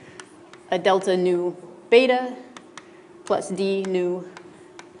alpha, a delta nu beta plus d nu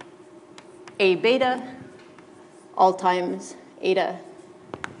A beta, all times eta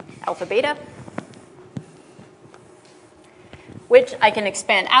alpha beta, which I can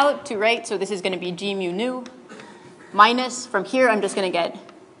expand out to write. So this is going to be G mu nu minus, from here I'm just going to get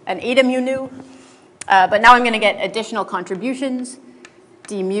an eta mu nu. But now I'm going to get additional contributions,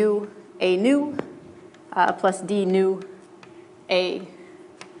 d mu A nu plus d nu A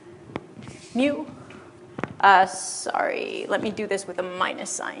mu. Sorry, let me do this with a minus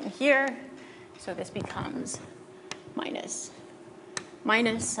sign here. So this becomes minus,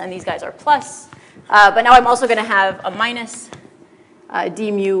 minus, and these guys are plus. But now I'm also going to have a minus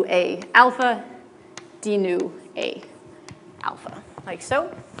d mu A alpha, d nu A alpha, like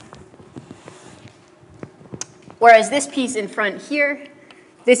so. Whereas this piece in front here,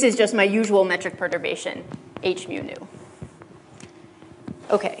 this is just my usual metric perturbation, H mu nu.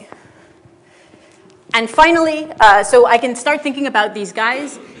 Okay. And finally, so I can start thinking about these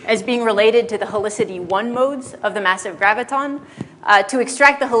guys as being related to the helicity 1 modes of the massive graviton. To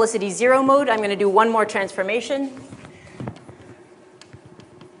extract the helicity 0 mode, I'm going to do one more transformation.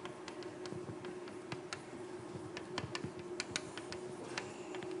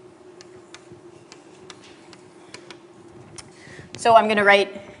 So I'm going to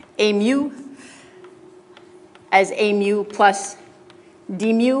write A mu as A mu plus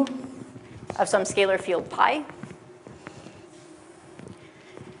D mu of some scalar field pi.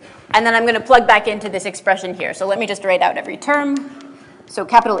 And then I'm going to plug back into this expression here. So let me just write out every term. So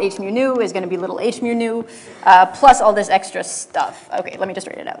capital H mu nu is going to be little h mu nu plus all this extra stuff. Okay, let me just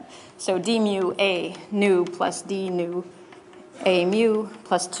write it out. So d mu A nu plus d nu A mu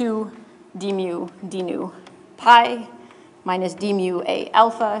plus 2 d mu d nu pi minus d mu A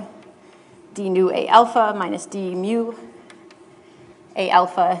alpha, d nu A alpha minus d mu A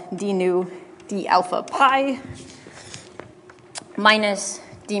alpha, d nu d alpha pi minus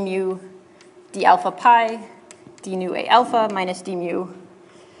d mu d alpha pi, d nu A alpha minus d mu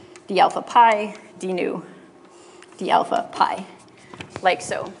d alpha pi, d nu d alpha pi, like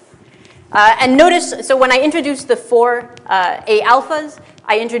so. And notice, so when I introduced the 4 A alphas,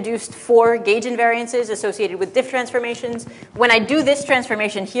 I introduced 4 gauge invariances associated with diff transformations. When I do this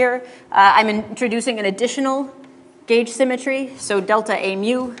transformation here, I'm introducing an additional gauge symmetry. So delta A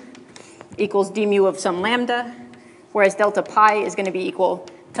mu equals d mu of some lambda, whereas delta pi is going to be equal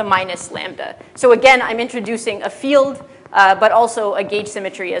to minus lambda. So again, I'm introducing a field, but also a gauge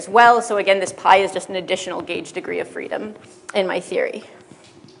symmetry as well. So again, this pi is just an additional gauge degree of freedom in my theory.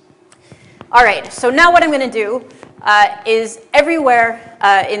 All right, so now what I'm going to do is everywhere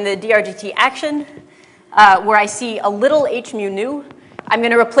in the DRGT action where I see a little h mu nu, I'm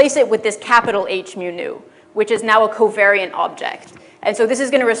going to replace it with this capital H mu nu, which is now a covariant object. And so this is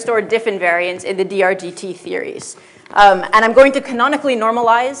going to restore diff invariance in the DRGT theories. And I'm going to canonically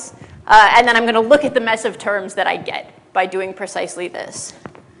normalize, and then I'm going to look at the mess of terms that I get by doing precisely this.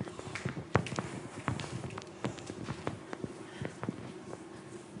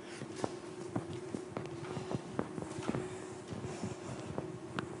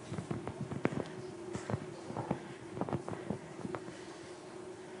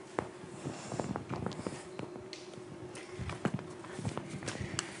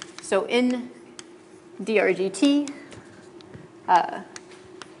 So in DRGT,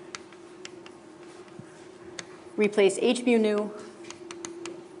 replace H mu nu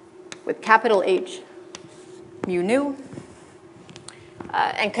with capital H mu nu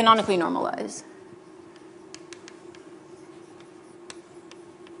and canonically normalize.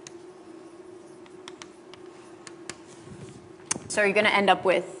 So you're going to end up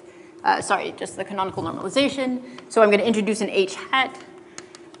with, just the canonical normalization. So I'm going to introduce an H hat.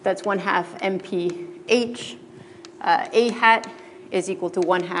 That's 1/2 MPH. A hat is equal to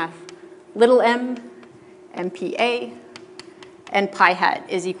 1/2 little m MPA. And pi hat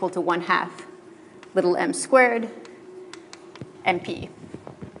is equal to 1/2 little m squared MP.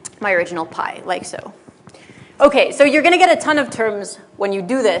 My original pi, like so. Okay, so you're going to get a ton of terms when you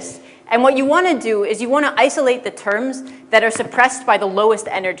do this. And what you want to do is you want to isolate the terms that are suppressed by the lowest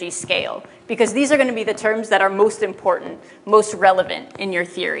energy scale, because these are going to be the terms that are most important, most relevant in your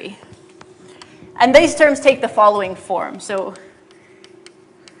theory. And these terms take the following form. So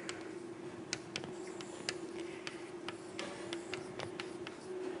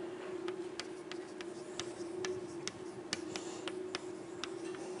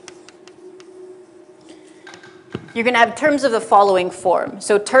you're going to have terms of the following form.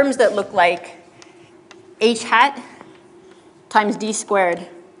 So terms that look like H hat times d squared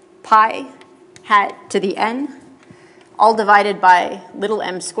pi hat to the n, all divided by little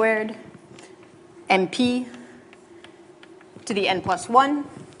m squared mp to the n plus 1.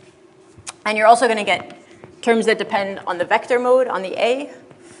 And you're also going to get terms that depend on the vector mode, on the a,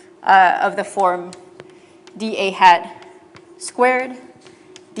 of the form dA hat squared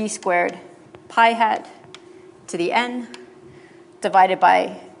d squared pi hat to the n divided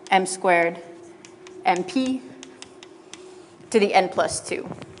by m squared mp to the n plus 2.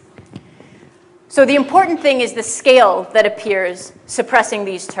 So the important thing is the scale that appears suppressing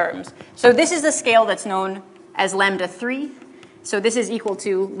these terms. So this is the scale that's known as lambda 3. So this is equal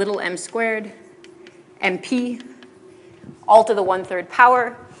to little m squared mp all to the 1/3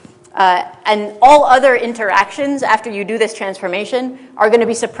 power. And all other interactions after you do this transformation are going to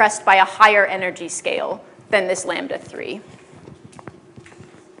be suppressed by a higher energy scale than this lambda 3.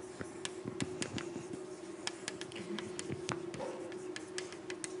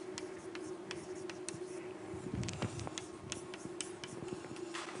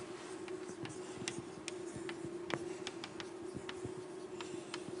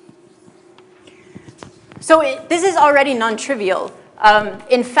 So this is already non-trivial.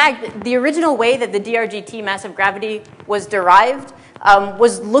 In fact, the original way that the DRGT massive gravity was derived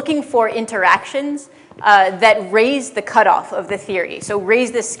was looking for interactions that raise the cutoff of the theory, so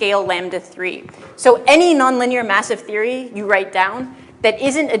raise the scale lambda 3. So any nonlinear massive theory you write down that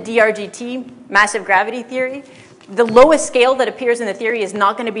isn't a DRGT massive gravity theory, the lowest scale that appears in the theory is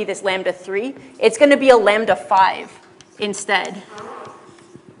not going to be this lambda 3. It's going to be a lambda 5 instead,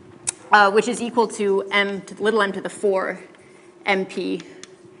 which is equal to m to little m to the 4 mp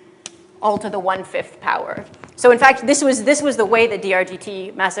all to the 1/5 power. So in fact, this was the way that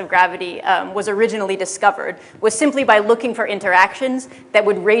DRGT massive gravity was originally discovered, was simply by looking for interactions that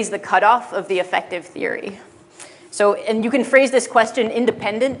would raise the cutoff of the effective theory. So, and you can phrase this question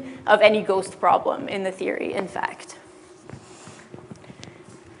independent of any ghost problem in the theory, in fact.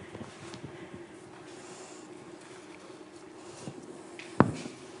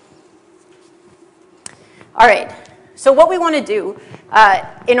 All right. So what we want to do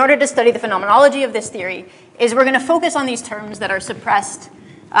in order to study the phenomenology of this theory is we're going to focus on these terms that are suppressed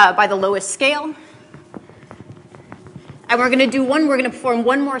by the lowest scale. And we're going to perform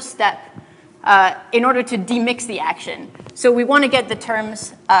one more step in order to demix the action. So we want to get the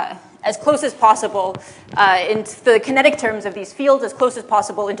terms as close as possible into the kinetic terms of these fields as close as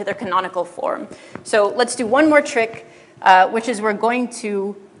possible into their canonical form. So let's do one more trick, which is we're going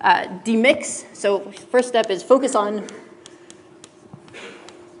to demix. So first step is focus on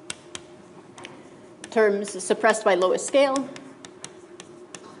terms suppressed by lowest scale.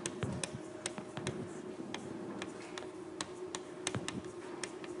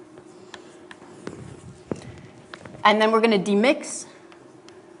 And then we're going to demix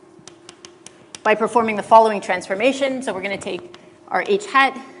by performing the following transformation. So we're going to take our h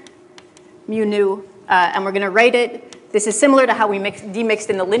hat mu nu, and we're going to write it. This is similar to how we demixed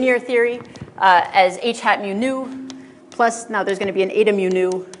in the linear theory as h hat mu nu plus, now there's going to be an eta mu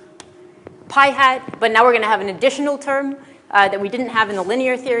nu pi hat, but now we're going to have an additional term that we didn't have in the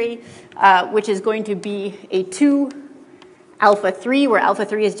linear theory, which is going to be a 2 alpha 3, where alpha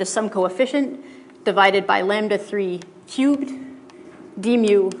 3 is just some coefficient, divided by lambda 3 cubed d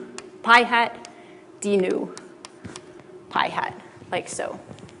mu pi hat d nu pi hat, like so.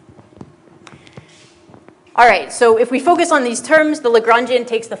 All right, so if we focus on these terms, the Lagrangian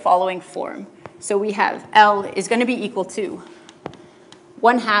takes the following form. So we have L is going to be equal to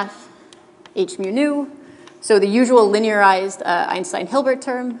 1/2 h mu nu, so the usual linearized Einstein-Hilbert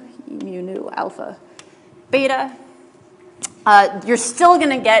term, e mu nu alpha beta. You're still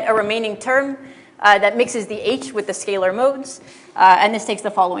going to get a remaining term that mixes the h with the scalar modes, and this takes the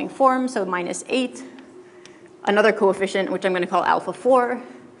following form, so -8, another coefficient, which I'm going to call alpha 4,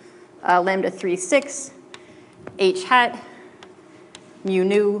 lambda 3 6, h hat, mu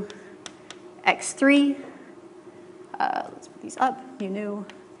nu, x3, let's put these up, mu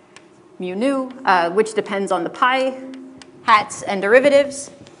nu, which depends on the pi, hats, and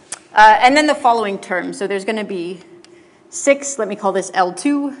derivatives. And then the following terms. So there's going to be 6, let me call this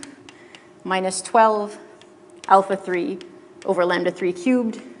L2, minus 12, alpha 3 over lambda 3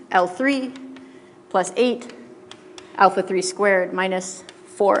 cubed, L3, plus 8, alpha 3 squared minus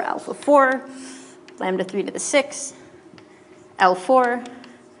 4 alpha 4, lambda 3 to the 6, L4,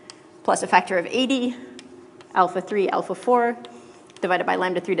 plus a factor of 80, alpha 3, alpha 4, divided by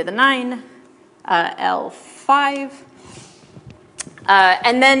lambda 3 to the 9, L5,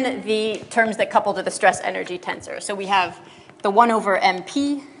 and then the terms that couple to the stress energy tensor. So we have the 1 over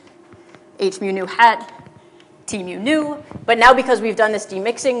MP, h mu nu hat, t mu nu, but now because we've done this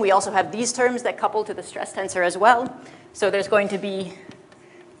demixing, we also have these terms that couple to the stress tensor as well. So there's going to be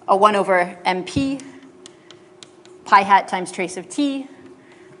a 1 over MP, pi hat times trace of t,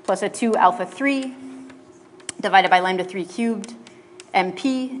 plus a 2 alpha 3, divided by lambda 3 cubed,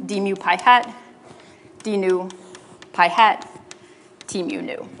 MP, d mu pi hat, d nu pi hat, t mu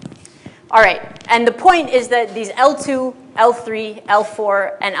nu. All right, and the point is that these L2, L3,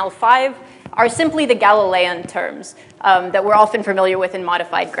 L4, and L5 are simply the Galilean terms that we're often familiar with in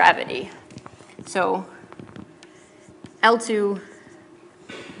modified gravity. So L2,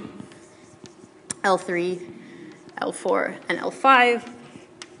 L3, L4, and L5,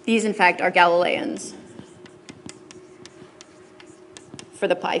 these in fact are Galileans for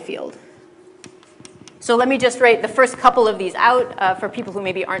the pi field. So let me just write the first couple of these out for people who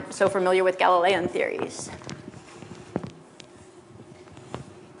maybe aren't so familiar with Galilean theories.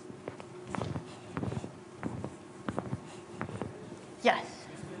 Yes?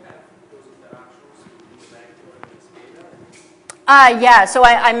 Yeah, so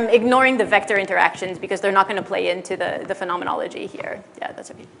I'm ignoring the vector interactions because they're not going to play into the phenomenology here. Yeah, that's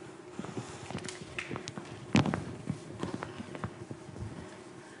okay.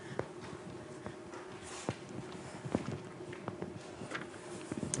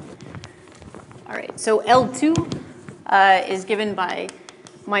 All right, so L2 is given by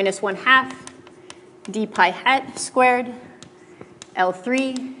minus 1/2 d pi hat squared.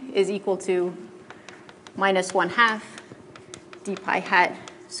 L3 is equal to minus 1/2 d pi hat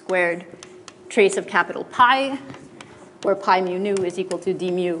squared trace of capital pi, where pi mu nu is equal to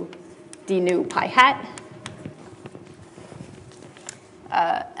d mu d nu pi hat.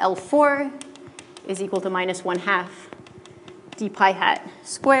 L4 is equal to minus 1/2 d pi hat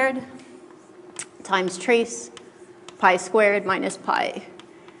squared times trace pi squared minus pi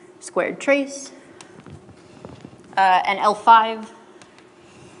squared trace. And L5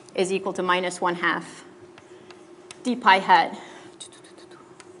 is equal to minus 1/2 d pi hat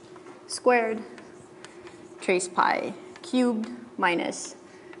squared trace pi cubed minus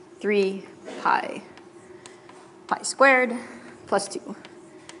 3 pi squared plus 2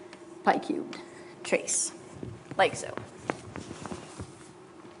 pi cubed trace, like so.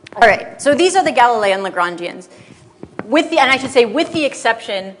 All right, so these are the Galilean Lagrangians, and I should say with the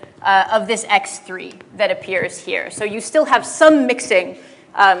exception of this x3 that appears here. So you still have some mixing.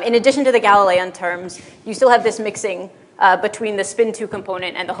 In addition to the Galilean terms, you still have this mixing between the spin 2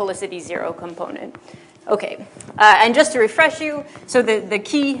 component and the helicity 0 component. Okay, and just to refresh you, so the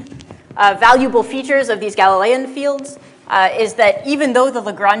key valuable features of these Galilean fields is that even though the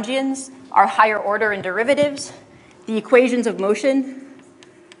Lagrangians are higher order in derivatives, the equations of motion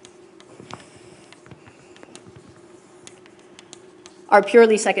are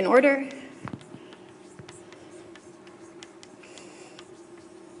purely second order.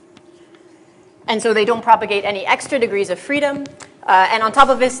 And so they don't propagate any extra degrees of freedom. And on top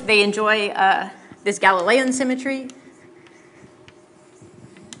of this, they enjoy this Galilean symmetry.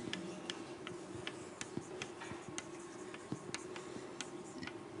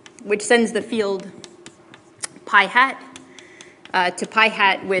 which sends the field pi hat to pi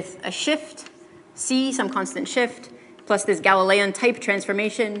hat with a shift, c, some constant shift, plus this Galilean type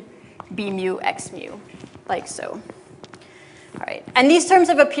transformation, b mu x mu, like so. All right, and these terms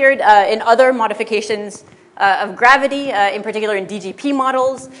have appeared in other modifications of gravity, in particular in DGP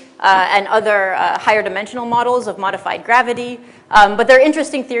models and other higher dimensional models of modified gravity. But they're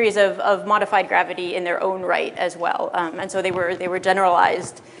interesting theories of modified gravity in their own right as well. And so they were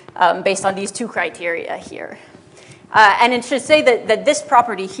generalized based on these two criteria here. And it should say that this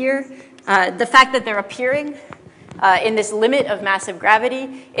property here, the fact that they're appearing in this limit of massive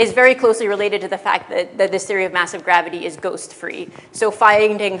gravity is very closely related to the fact that this theory of massive gravity is ghost-free. So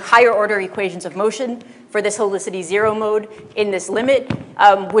finding higher order equations of motion for this helicity zero mode in this limit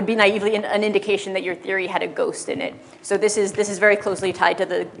would be naively an indication that your theory had a ghost in it. So this is very closely tied to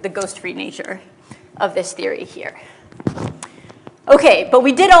the ghost-free nature of this theory here. Okay, but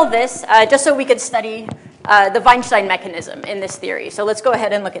we did all this just so we could study the Weinstein mechanism in this theory. So let's go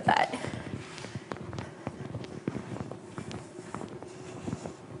ahead and look at that.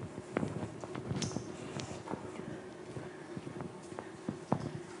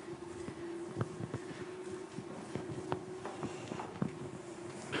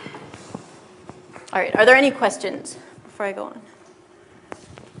 All right, are there any questions before I go on?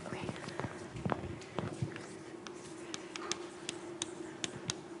 Okay.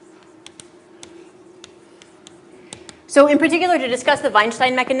 So in particular, to discuss the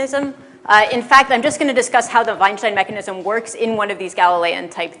Weinstein mechanism, in fact, I'm just going to discuss how the Weinstein mechanism works in one of these Galilean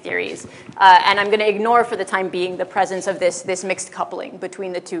type theories. And I'm going to ignore for the time being the presence of this mixed coupling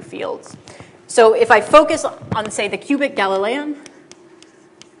between the two fields. So if I focus on, say, the cubic Galilean,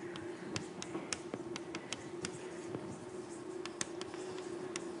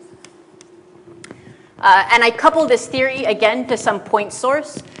 and I couple this theory, again, to some point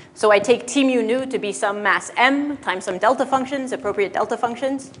source. So I take T mu nu to be some mass m times some delta functions, appropriate delta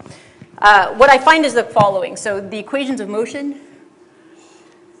functions. What I find is the following. So the equations of motion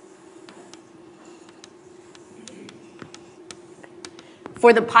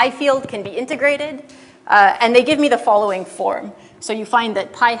for the pi field can be integrated. And they give me the following form. So you find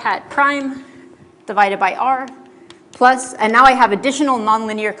that pi hat prime divided by r plus, and now I have additional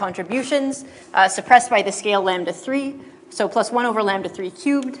nonlinear contributions suppressed by the scale lambda 3. So plus 1 over lambda 3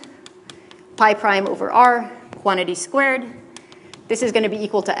 cubed, pi prime over r, quantity squared. This is going to be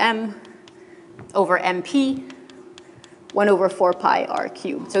equal to m over mp, 1 over 4 pi r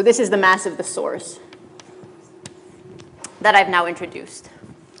cubed. So this is the mass of the source that I've now introduced.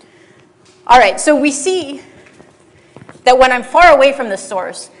 All right, so we see that when I'm far away from the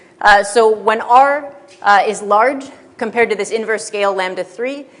source, so when r is large, compared to this inverse scale lambda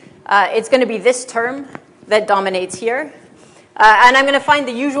 3, it's going to be this term that dominates here. And I'm going to find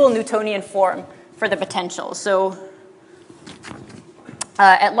the usual Newtonian form for the potential. So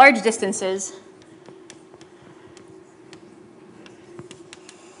at large distances,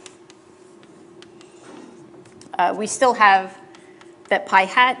 we still have that pi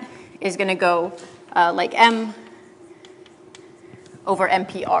hat is going to go like m over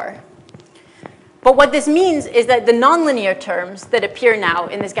mpr. But what this means is that the nonlinear terms that appear now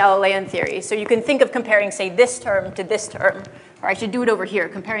in this Galilean theory, so you can think of comparing, say, this term to this term, or I should do it over here,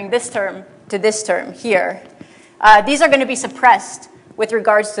 comparing this term to this term here, these are going to be suppressed with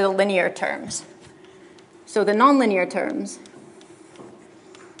regards to the linear terms. So the nonlinear terms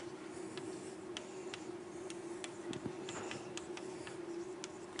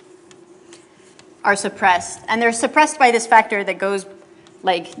are suppressed. And they're suppressed by this factor that goes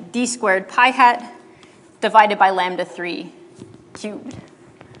like d squared pi hat divided by lambda 3 cubed,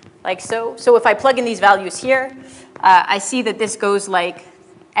 like so. So if I plug in these values here, I see that this goes like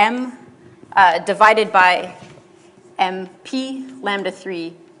m divided by mp lambda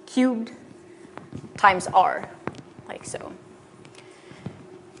 3 cubed times r, like so.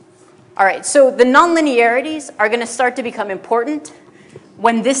 All right, so the nonlinearities are going to start to become important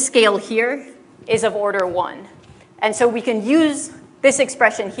when this scale here is of order 1. And so we can use this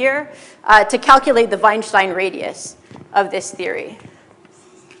expression here to calculate the Weinstein radius of this theory.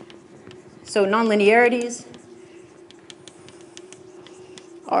 So nonlinearities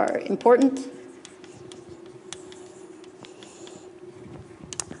are important.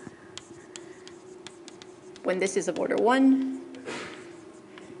 When this is of order 1,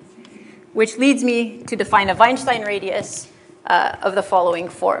 which leads me to define a Weinstein radius of the following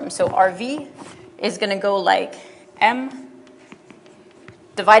form. So RV is going to go like m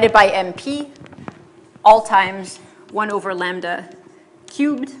divided by mp, all times 1 over lambda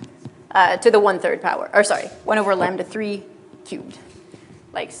cubed to the 1/3 power, or sorry, 1 over lambda 3 cubed.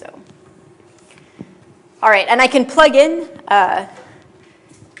 like so. All right, and I can plug in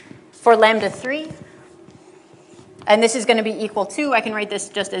for lambda 3. And this is going to be equal to, I can write this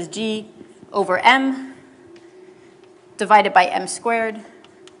just as G over M divided by M squared,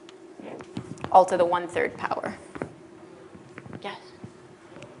 all to the 1/3 power. Yes?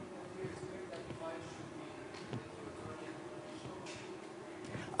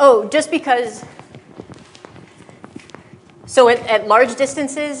 Oh, just because, so at large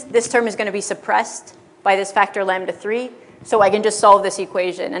distances, this term is going to be suppressed by this factor lambda 3. So I can just solve this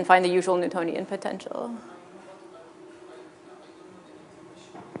equation and find the usual Newtonian potential.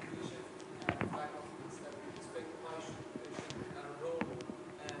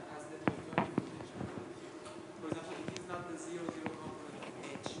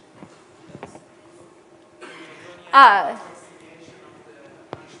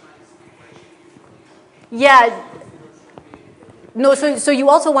 Yeah. No, so you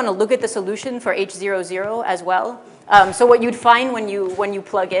also want to look at the solution for H00 as well. So what you'd find when you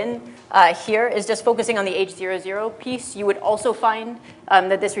plug in here is just focusing on the H00 piece. You would also find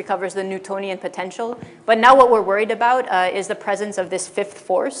that this recovers the Newtonian potential. But now what we're worried about is the presence of this fifth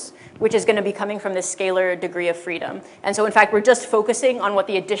force, which is going to be coming from this scalar degree of freedom. And so in fact, we're just focusing on what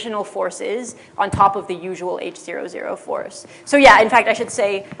the additional force is on top of the usual H00 force. So yeah, in fact, I should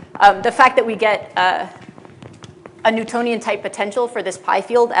say the fact that we get a Newtonian type potential for this pi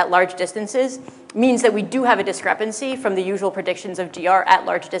field at large distances means that we do have a discrepancy from the usual predictions of GR at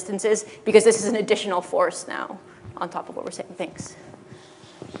large distances, because this is an additional force now on top of what we're saying. Thanks.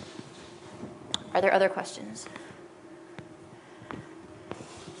 Are there other questions?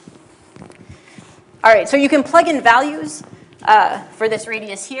 All right, so you can plug in values for this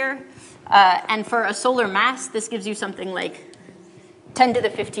radius here. And for a solar mass, this gives you something like 10 to the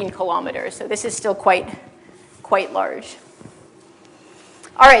 15 kilometers. So this is still quite large.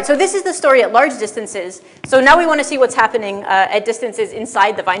 All right, so this is the story at large distances. So now we want to see what's happening at distances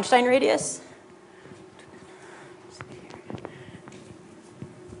inside the Weinstein radius.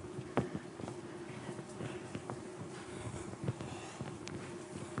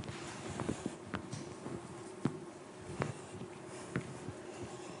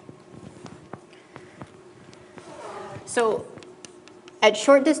 So at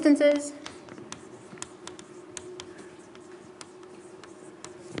short distances,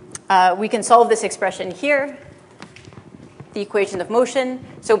 we can solve this expression here, the equation of motion.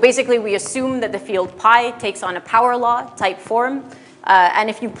 So basically, we assume that the field pi takes on a power law type form. And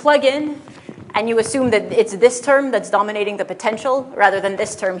if you plug in and you assume that it's this term that's dominating the potential rather than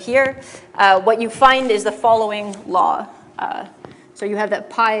this term here, what you find is the following law. So you have that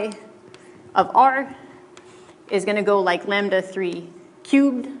pi of r is going to go like lambda 3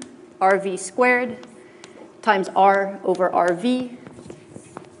 cubed RV squared times r over RV,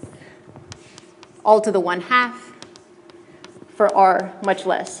 all to the 1/2 for r much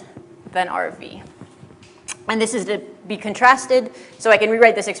less than RV. And this is to be contrasted, so I can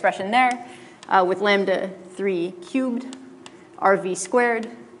rewrite this expression there with lambda 3 cubed RV squared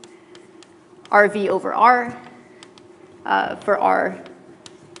RV over r for r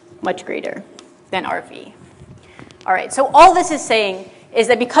much greater than RV. All right, so all this is saying is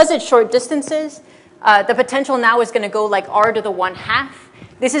that because it's short distances, the potential now is going to go like r to the 1/2.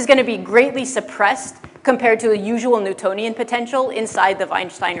 This is going to be greatly suppressed compared to the usual Newtonian potential inside the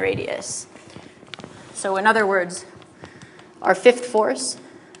Weinstein radius. So in other words, our fifth force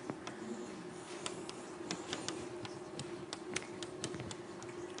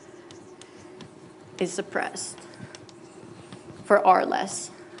is suppressed for r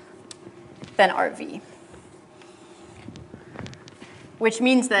less than RV. Which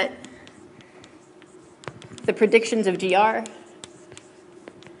means that the predictions of GR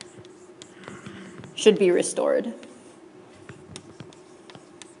should be restored.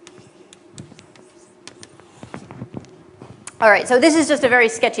 All right, so this is just a very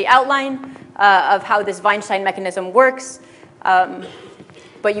sketchy outline of how this Weinstein mechanism works.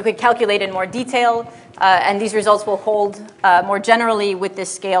 But you could calculate in more detail, and these results will hold more generally with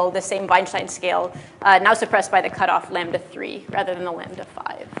this scale, the same Weinstein scale, now suppressed by the cutoff lambda 3 rather than the lambda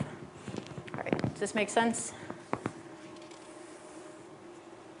 5. All right, does this make sense?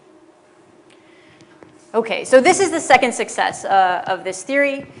 Okay, so this is the second success of this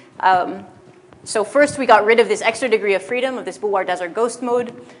theory. So first we got rid of this extra degree of freedom of this Boulward-Desert ghost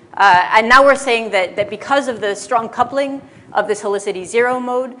mode. And now we're saying that because of the strong coupling of this helicity 0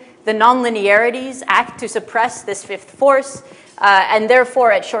 mode, the nonlinearities act to suppress this fifth force. And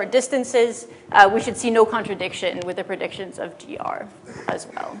therefore, at short distances, we should see no contradiction with the predictions of GR as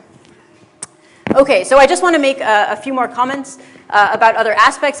well. Okay, so I just want to make a few more comments about other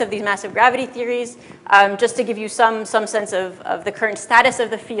aspects of these massive gravity theories, just to give you some sense of the current status of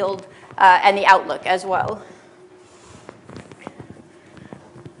the field and the outlook as well.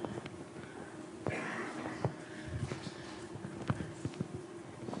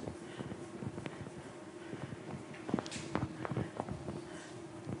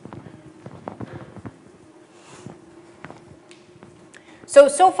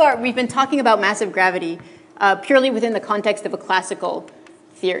 So far, we've been talking about massive gravity purely within the context of a classical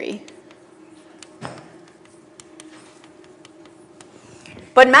theory.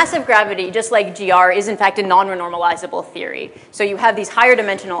 But massive gravity, just like GR, is in fact a non-renormalizable theory. So you have these higher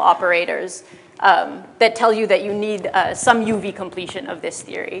dimensional operators that tell you that you need some UV completion of this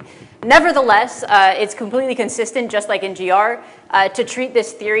theory. Nevertheless, it's completely consistent, just like in GR, to treat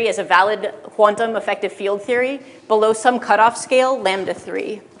this theory as a valid quantum effective field theory below some cutoff scale, lambda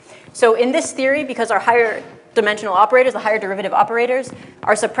 3. So in this theory, because our higher dimensional operators, the higher derivative operators,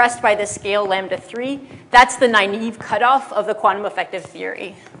 are suppressed by this scale, lambda 3, that's the naive cutoff of the quantum effective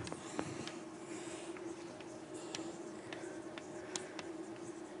theory.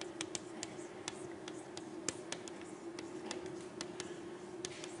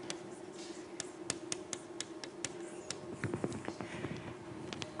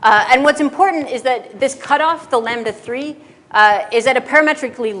 And what's important is that this cutoff, the lambda 3, is at a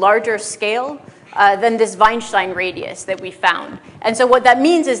parametrically larger scale than this Weinstein radius that we found. And so what that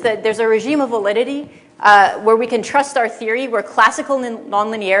means is that there's a regime of validity where we can trust our theory, where classical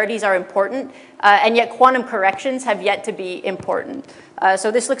nonlinearities are important, and yet quantum corrections have yet to be important. So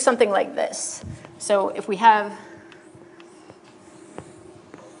this looks something like this. So if we have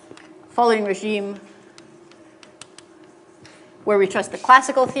following regime where we trust the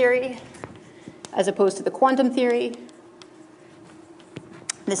classical theory as opposed to the quantum theory.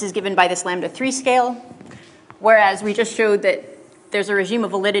 This is given by this lambda 3 scale, whereas we just showed that there's a regime of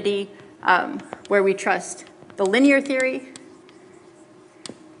validity where we trust the linear theory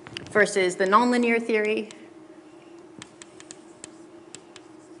versus the nonlinear theory.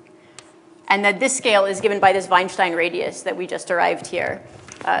 And that this scale is given by this Weinstein radius that we just derived here.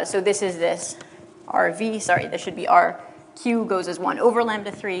 So this is this RV, sorry, this should be RQ goes as 1 over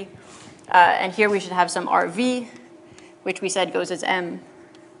lambda 3. And here we should have some RV, which we said goes as M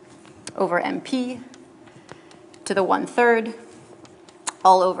over MP to the 1/3,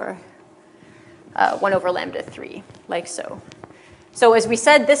 all over 1 over lambda 3, like so. So as we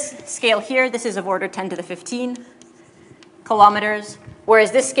said, this scale here, this is of order 10 to the 15 kilometers,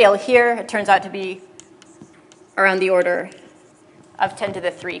 whereas this scale here, it turns out to be around the order of 10 to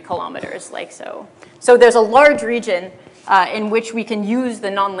the 3 kilometers, like so. So there's a large region in which we can use the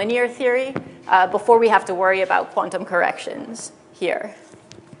nonlinear theory before we have to worry about quantum corrections here.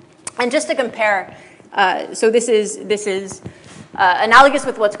 And just to compare, so this is analogous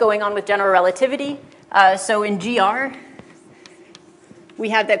with what's going on with general relativity. So in GR, we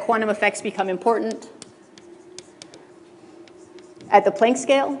have that quantum effects become important at the Planck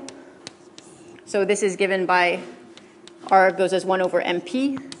scale. So this is given by R goes as 1 over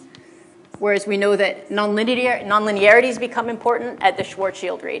MP, whereas we know that nonlinearities become important at the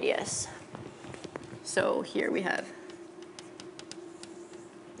Schwarzschild radius. So here we have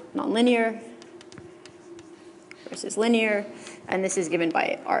nonlinear versus linear, and this is given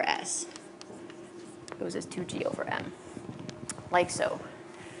by RS. It goes as 2G over M, like so.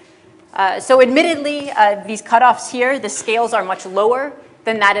 So admittedly, these cutoffs here, the scales are much lower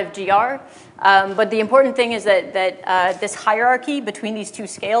than that of GR. But the important thing is that this hierarchy between these two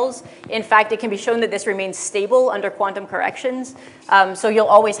scales, in fact, it can be shown that this remains stable under quantum corrections. So you'll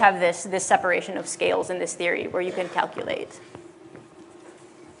always have this separation of scales in this theory where you can calculate.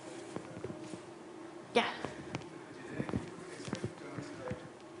 Yeah?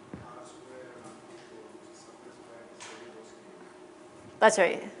 That's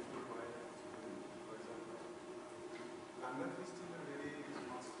right.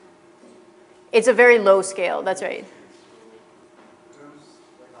 It's a very low scale, that's right.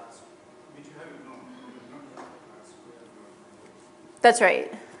 That's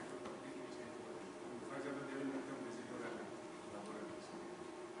right.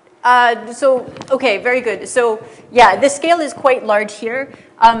 Okay, very good. So yeah, this scale is quite large here.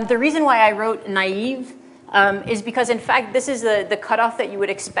 The reason why I wrote naive is because, in fact, this is the cutoff that you would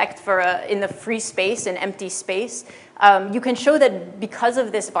expect for in the free space and empty space. You can show that because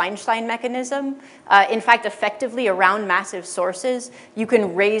of this Weinstein mechanism, in fact, effectively around massive sources, you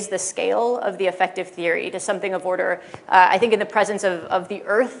can raise the scale of the effective theory to something of order, I think in the presence of the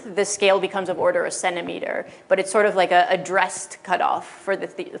Earth, the scale becomes of order a centimeter, but it's sort of like a dressed cutoff for the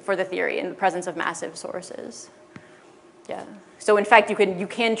theory in the presence of massive sources. Yeah. So in fact, you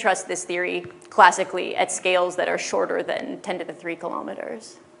can trust this theory classically at scales that are shorter than 10 to the 3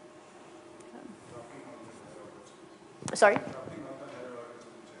 kilometers. Sorry? I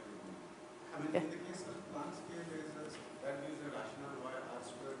mean, in the case of Planck scale lasers, that gives a rational y r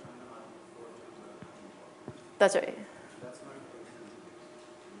squared times r squared times r. That's right. That's not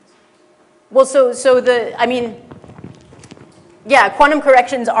Well, I mean, yeah, quantum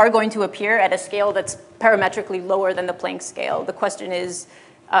corrections are going to appear at a scale that's parametrically lower than the Planck scale. The question is,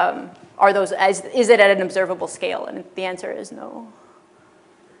 is it at an observable scale? And the answer is no.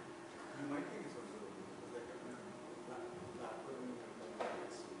 you might think it's observable, because like that wouldn't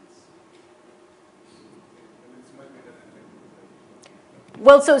make sense. It might be different.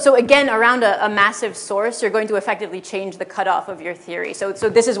 Well, so again, around a massive source, you're going to effectively change the cutoff of your theory. So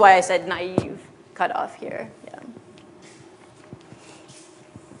this is why I said naive cutoff here. Yeah.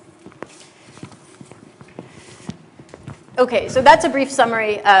 Okay, so that's a brief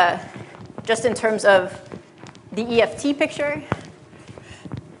summary just in terms of the EFT picture.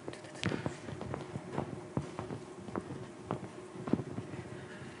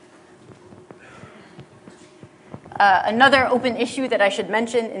 Another open issue that I should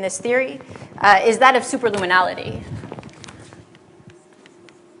mention in this theory is that of superluminality.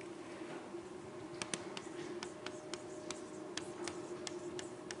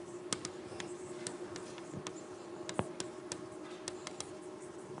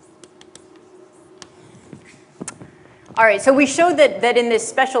 All right, so we showed that in this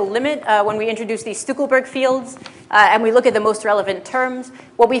special limit, when we introduce these Stuckelberg fields, and we look at the most relevant terms,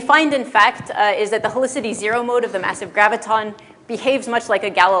 what we find, in fact, is that the helicity zero mode of the massive graviton behaves much like a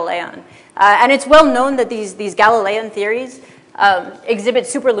Galilean. And it's well known that these Galilean theories exhibit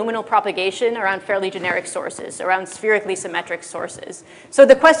superluminal propagation around fairly generic sources, around spherically symmetric sources. So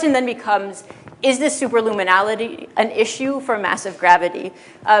the question then becomes, is this superluminality an issue for massive gravity?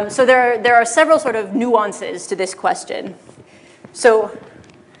 So there are several sort of nuances to this question. So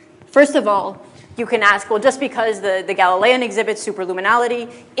first of all, you can ask, well, just because the Galilean exhibits superluminality,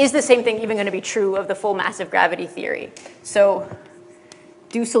 is the same thing even going to be true of the full massive gravity theory? So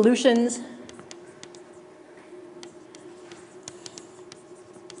do solutions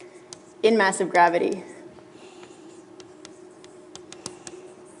in massive gravity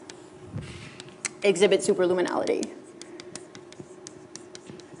exhibit superluminality?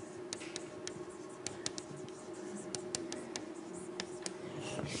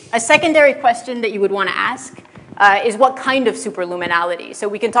 A secondary question that you would want to ask is what kind of superluminality? So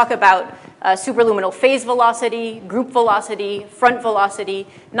we can talk about superluminal phase velocity, group velocity, front velocity.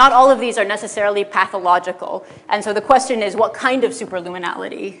 Not all of these are necessarily pathological. And so the question is, what kind of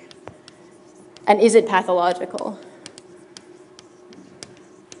superluminality? And is it pathological?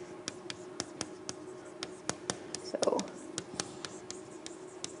 So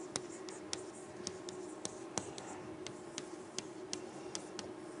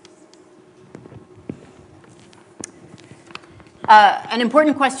an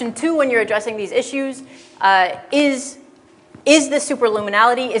important question, too, when you're addressing these issues is this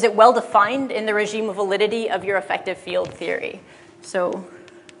superluminality, is it well defined in the regime of validity of your effective field theory? So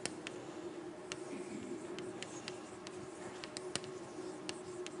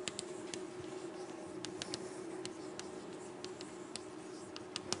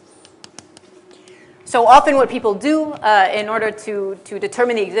often what people do in order to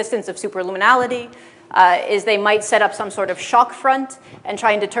determine the existence of superluminality is they might set up some sort of shock front and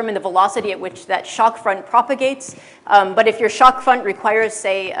try and determine the velocity at which that shock front propagates. But if your shock front requires,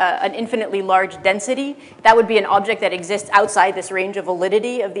 say, an infinitely large density, that would be an object that exists outside this range of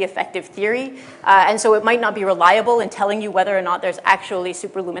validity of the effective theory. And so it might not be reliable in telling you whether or not there's actually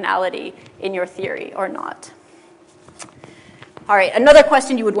superluminality in your theory or not. All right, another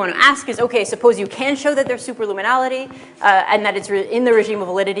question you would want to ask is, okay, suppose you can show that there's superluminality and that it's in the regime of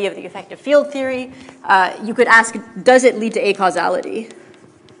validity of the effective field theory. You could ask, does it lead to acausality?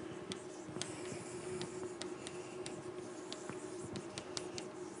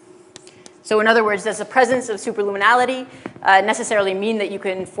 So in other words, does the presence of superluminality necessarily mean that you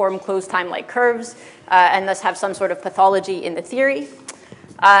can form closed time-like curves and thus have some sort of pathology in the theory?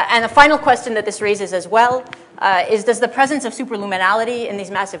 And the final question that this raises as well is, does the presence of superluminality in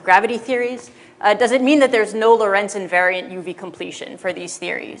these massive gravity theories does it mean that there's no Lorentz invariant UV completion for these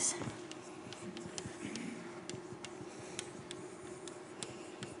theories?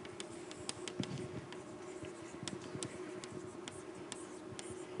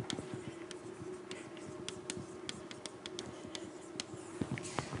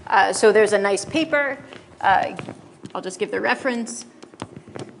 So there's a nice paper. I'll just give the reference.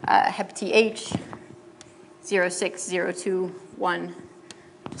 HepTH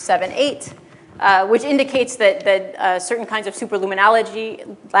 0602178, which indicates that certain kinds of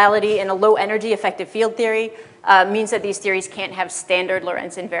superluminality in a low energy effective field theory means that these theories can't have standard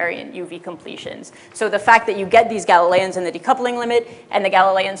Lorentz invariant UV completions. So the fact that you get these Galileans in the decoupling limit and the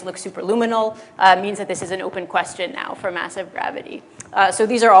Galileans look superluminal means that this is an open question now for massive gravity. So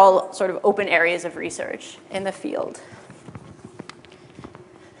these are all sort of open areas of research in the field.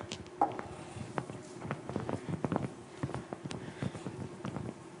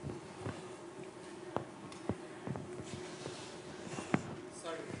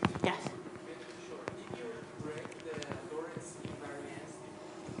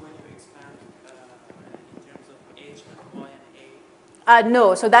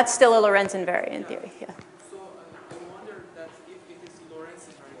 No, so that's still a Lorentz invariant theory. Yeah. So I wonder that if it is Lorentz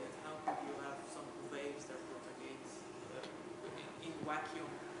invariant, how could you have some waves that propagate in vacuum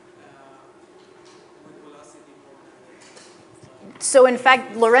with velocity more than So in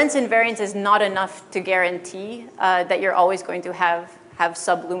fact, Lorentz invariance is not enough to guarantee that you're always going to have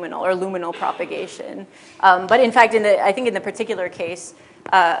subluminal or luminal propagation. But in fact, I think in the particular case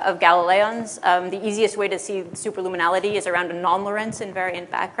of Galileans, the easiest way to see superluminality is around a non-Lorentz invariant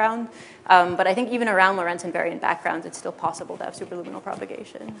background. But I think even around Lorentz invariant backgrounds, it's still possible to have superluminal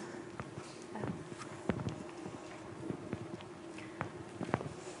propagation.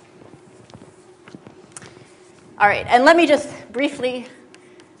 All right, and let me just briefly,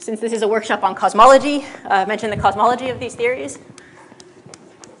 since this is a workshop on cosmology, mention the cosmology of these theories.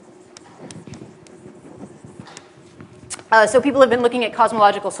 So people have been looking at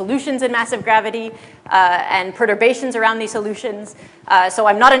cosmological solutions in massive gravity and perturbations around these solutions. So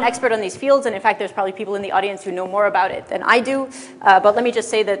I'm not an expert on these fields, and in fact, there's probably people in the audience who know more about it than I do. But let me just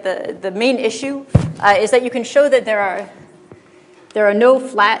say that the main issue is that you can show that there are no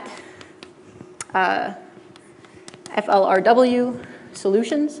flat FLRW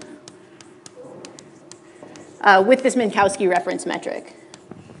solutions with this Minkowski reference metric.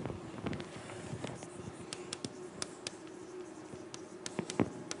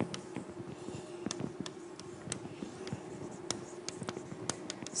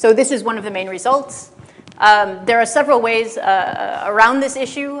 So this is one of the main results. There are several ways around this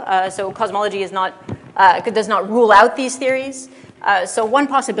issue. So cosmology does not rule out these theories. So one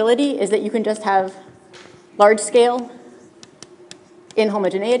possibility is that you can just have large-scale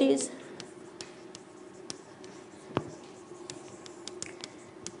inhomogeneities.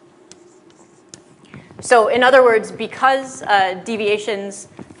 So in other words, because deviations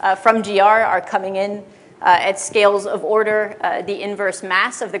from GR are coming in at scales of order the inverse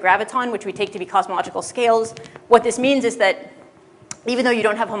mass of the graviton, which we take to be cosmological scales, what this means is that even though you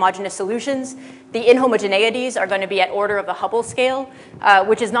don't have homogeneous solutions, the inhomogeneities are going to be at order of the Hubble scale,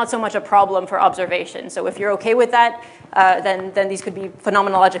 which is not so much a problem for observation. So if you're OK with that, then these could be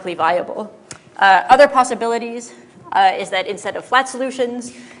phenomenologically viable. Other possibilities is that instead of flat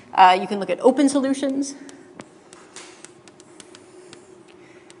solutions, you can look at open solutions.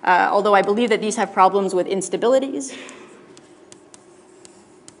 Although I believe that these have problems with instabilities.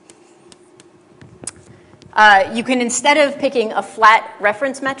 You can, instead of picking a flat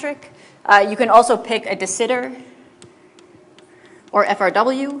reference metric, you can also pick a de Sitter or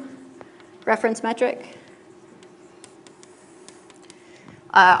FRW reference metric.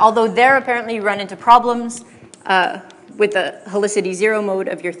 Although there apparently you run into problems with the helicity zero mode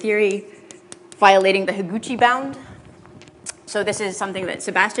of your theory violating the Higuchi bound. So this is something that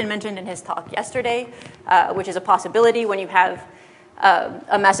Sebastian mentioned in his talk yesterday, which is a possibility when you have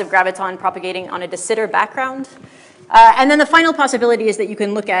a massive graviton propagating on a de Sitter background. And then the final possibility is that you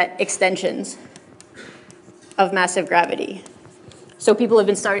can look at extensions of massive gravity. So people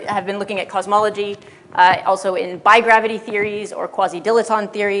have been looking at cosmology also in bigravity theories or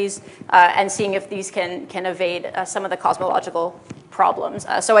quasi-dilaton theories and seeing if these can evade some of the cosmological problems.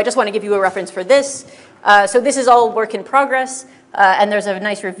 So I just want to give you a reference for this. So this is all work in progress, and there's a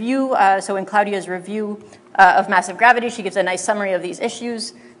nice review. So in Claudia's review of massive gravity, she gives a nice summary of these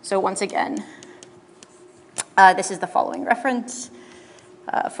issues. So once again, this is the following reference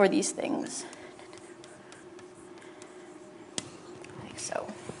for these things. Like so.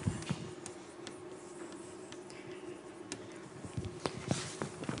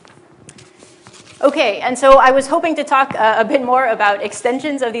 Okay, and so I was hoping to talk a bit more about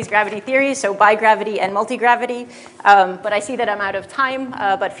extensions of these gravity theories, so bigravity and multigravity, but I see that I'm out of time,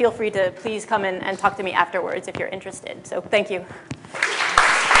 but feel free to please come in and talk to me afterwards if you're interested. So thank you.